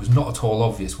discs, it was not at all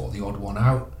obvious what the odd one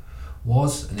out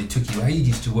was, and it took you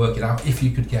ages to work it out if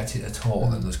you could get it at all.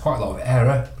 And there was quite a lot of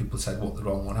error. People said what the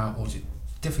wrong one out was. It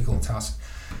was a difficult task,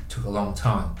 it took a long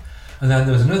time. And then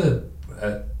there was another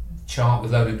chart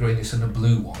with a load of greenness and a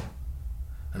blue one.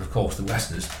 And of course the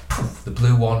Westerners, the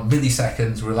blue one,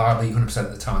 milliseconds, reliably 100%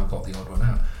 of the time got the odd one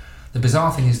out. The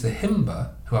bizarre thing is the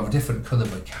Himba, who have a different colour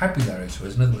vocabulary to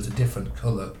us, in other words a different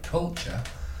colour culture,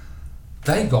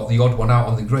 they got the odd one out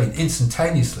on the green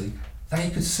instantaneously. Now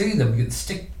you could see them with the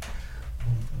stick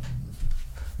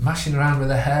mashing around with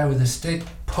their hair with a stick,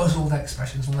 puzzled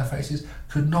expressions on their faces,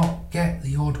 could not get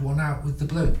the odd one out with the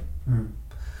blue.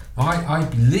 I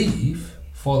believe,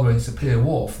 following Sir Pierre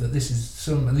Whorf, that this is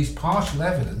some at least partial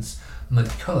evidence that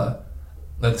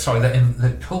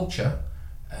that culture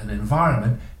and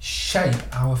environment shape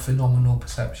our phenomenal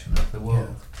perception of the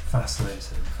world. Yeah.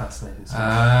 Fascinating.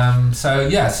 So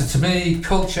to me,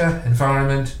 culture,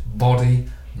 environment, body,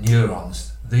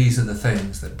 neurons, these are the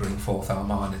things that bring forth our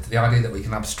mind. The idea that we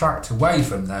can abstract away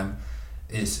from them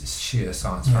is sheer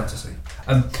science fantasy.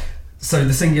 So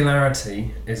the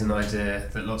singularity is an idea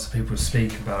that lots of people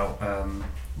speak about,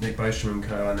 Nick Bostrom and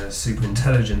co, and a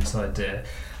superintelligence idea.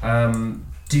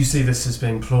 Do you see this as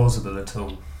being plausible at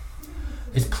all?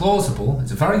 It's plausible.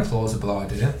 It's a very plausible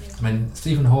idea. I mean,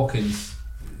 Stephen Hawking is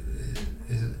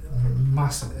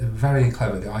a very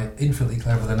clever guy, infinitely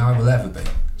cleverer than I will ever be.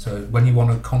 So when you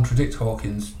want to contradict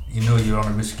Hawkins, you know you're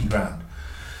on a risky ground.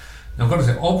 Now I've got to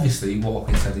say, obviously what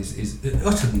Hawking said is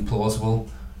utterly plausible,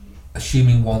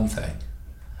 assuming one thing,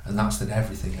 and that's that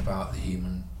everything about the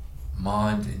human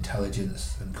mind,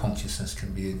 intelligence and consciousness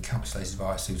can be encapsulated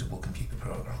by a suitable computer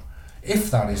program. If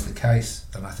that is the case,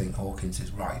 then I think Hawkins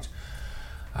is right.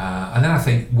 And then I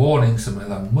think warnings from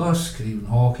Elon Musk, even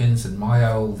Hawkins, and my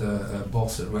old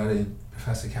boss at Reading,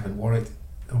 Professor Kevin Warwick,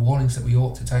 are warnings that we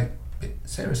ought to take a bit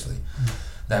seriously.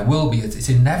 There will be, it's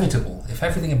inevitable. If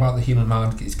everything about the human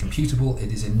mind is computable,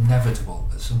 it is inevitable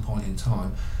at some point in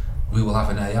time we will have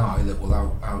an AI that will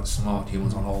outsmart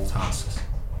humans on all tasks.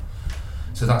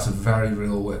 So that's a very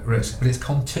real risk, but it's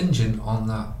contingent on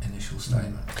that initial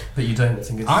statement. But you don't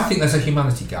think it's... I think there's a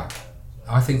humanity gap.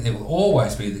 I think it will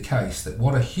always be the case that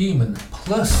what a human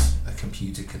plus a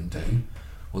computer can do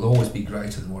will always be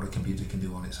greater than what a computer can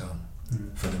do on its own,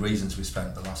 for the reasons we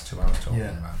spent the last 2 hours talking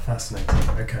about. Fascinating.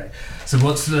 Okay. So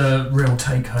what's the real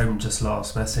take-home, just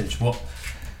last message? What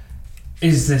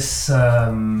is this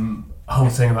whole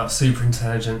thing about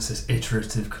superintelligence, this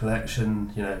iterative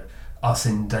collection, us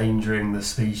endangering the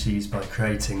species by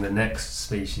creating the next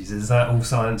species. Is that all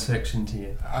science fiction to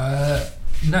you?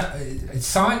 No, it's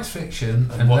science fiction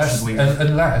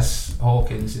unless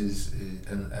Hawkins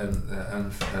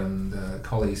and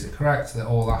colleagues are correct that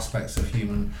all aspects of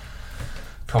human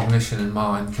cognition and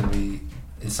mind can be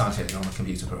instantiated on a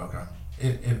computer program.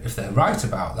 If they're right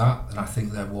about that, then I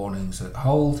think their warnings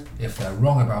hold. If they're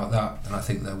wrong about that, then I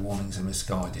think their warnings are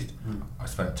misguided. I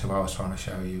spent 2 hours trying to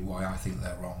show you why I think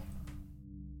they're wrong.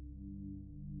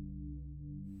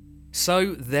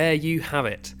 So there you have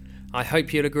it. I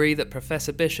hope you'll agree that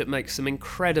Professor Bishop makes some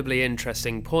incredibly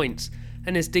interesting points,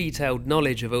 and his detailed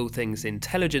knowledge of all things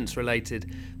intelligence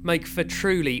related make for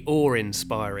truly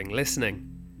awe-inspiring listening.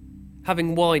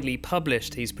 Having widely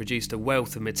published, he's produced a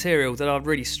wealth of material that I'd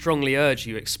really strongly urge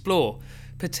you explore,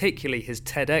 particularly his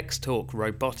TEDx talk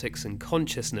Robotics and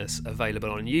Consciousness, available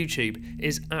on YouTube,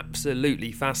 is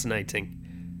absolutely fascinating.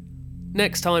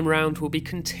 Next time round we'll be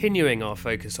continuing our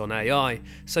focus on AI,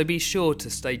 so be sure to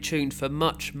stay tuned for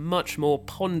much more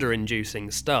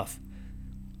ponder-inducing stuff.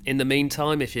 In the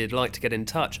meantime, if you'd like to get in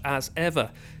touch, as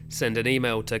ever, send an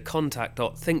email to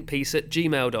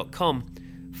contact.thinkpiece@gmail.com,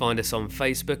 find us on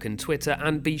Facebook and Twitter,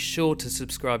 and be sure to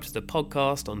subscribe to the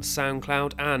podcast on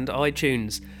SoundCloud and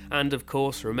iTunes. And of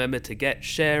course, remember to get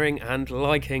sharing and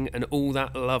liking and all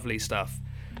that lovely stuff.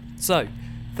 So,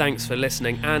 thanks for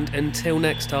listening, and until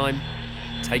next time,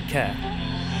 take care.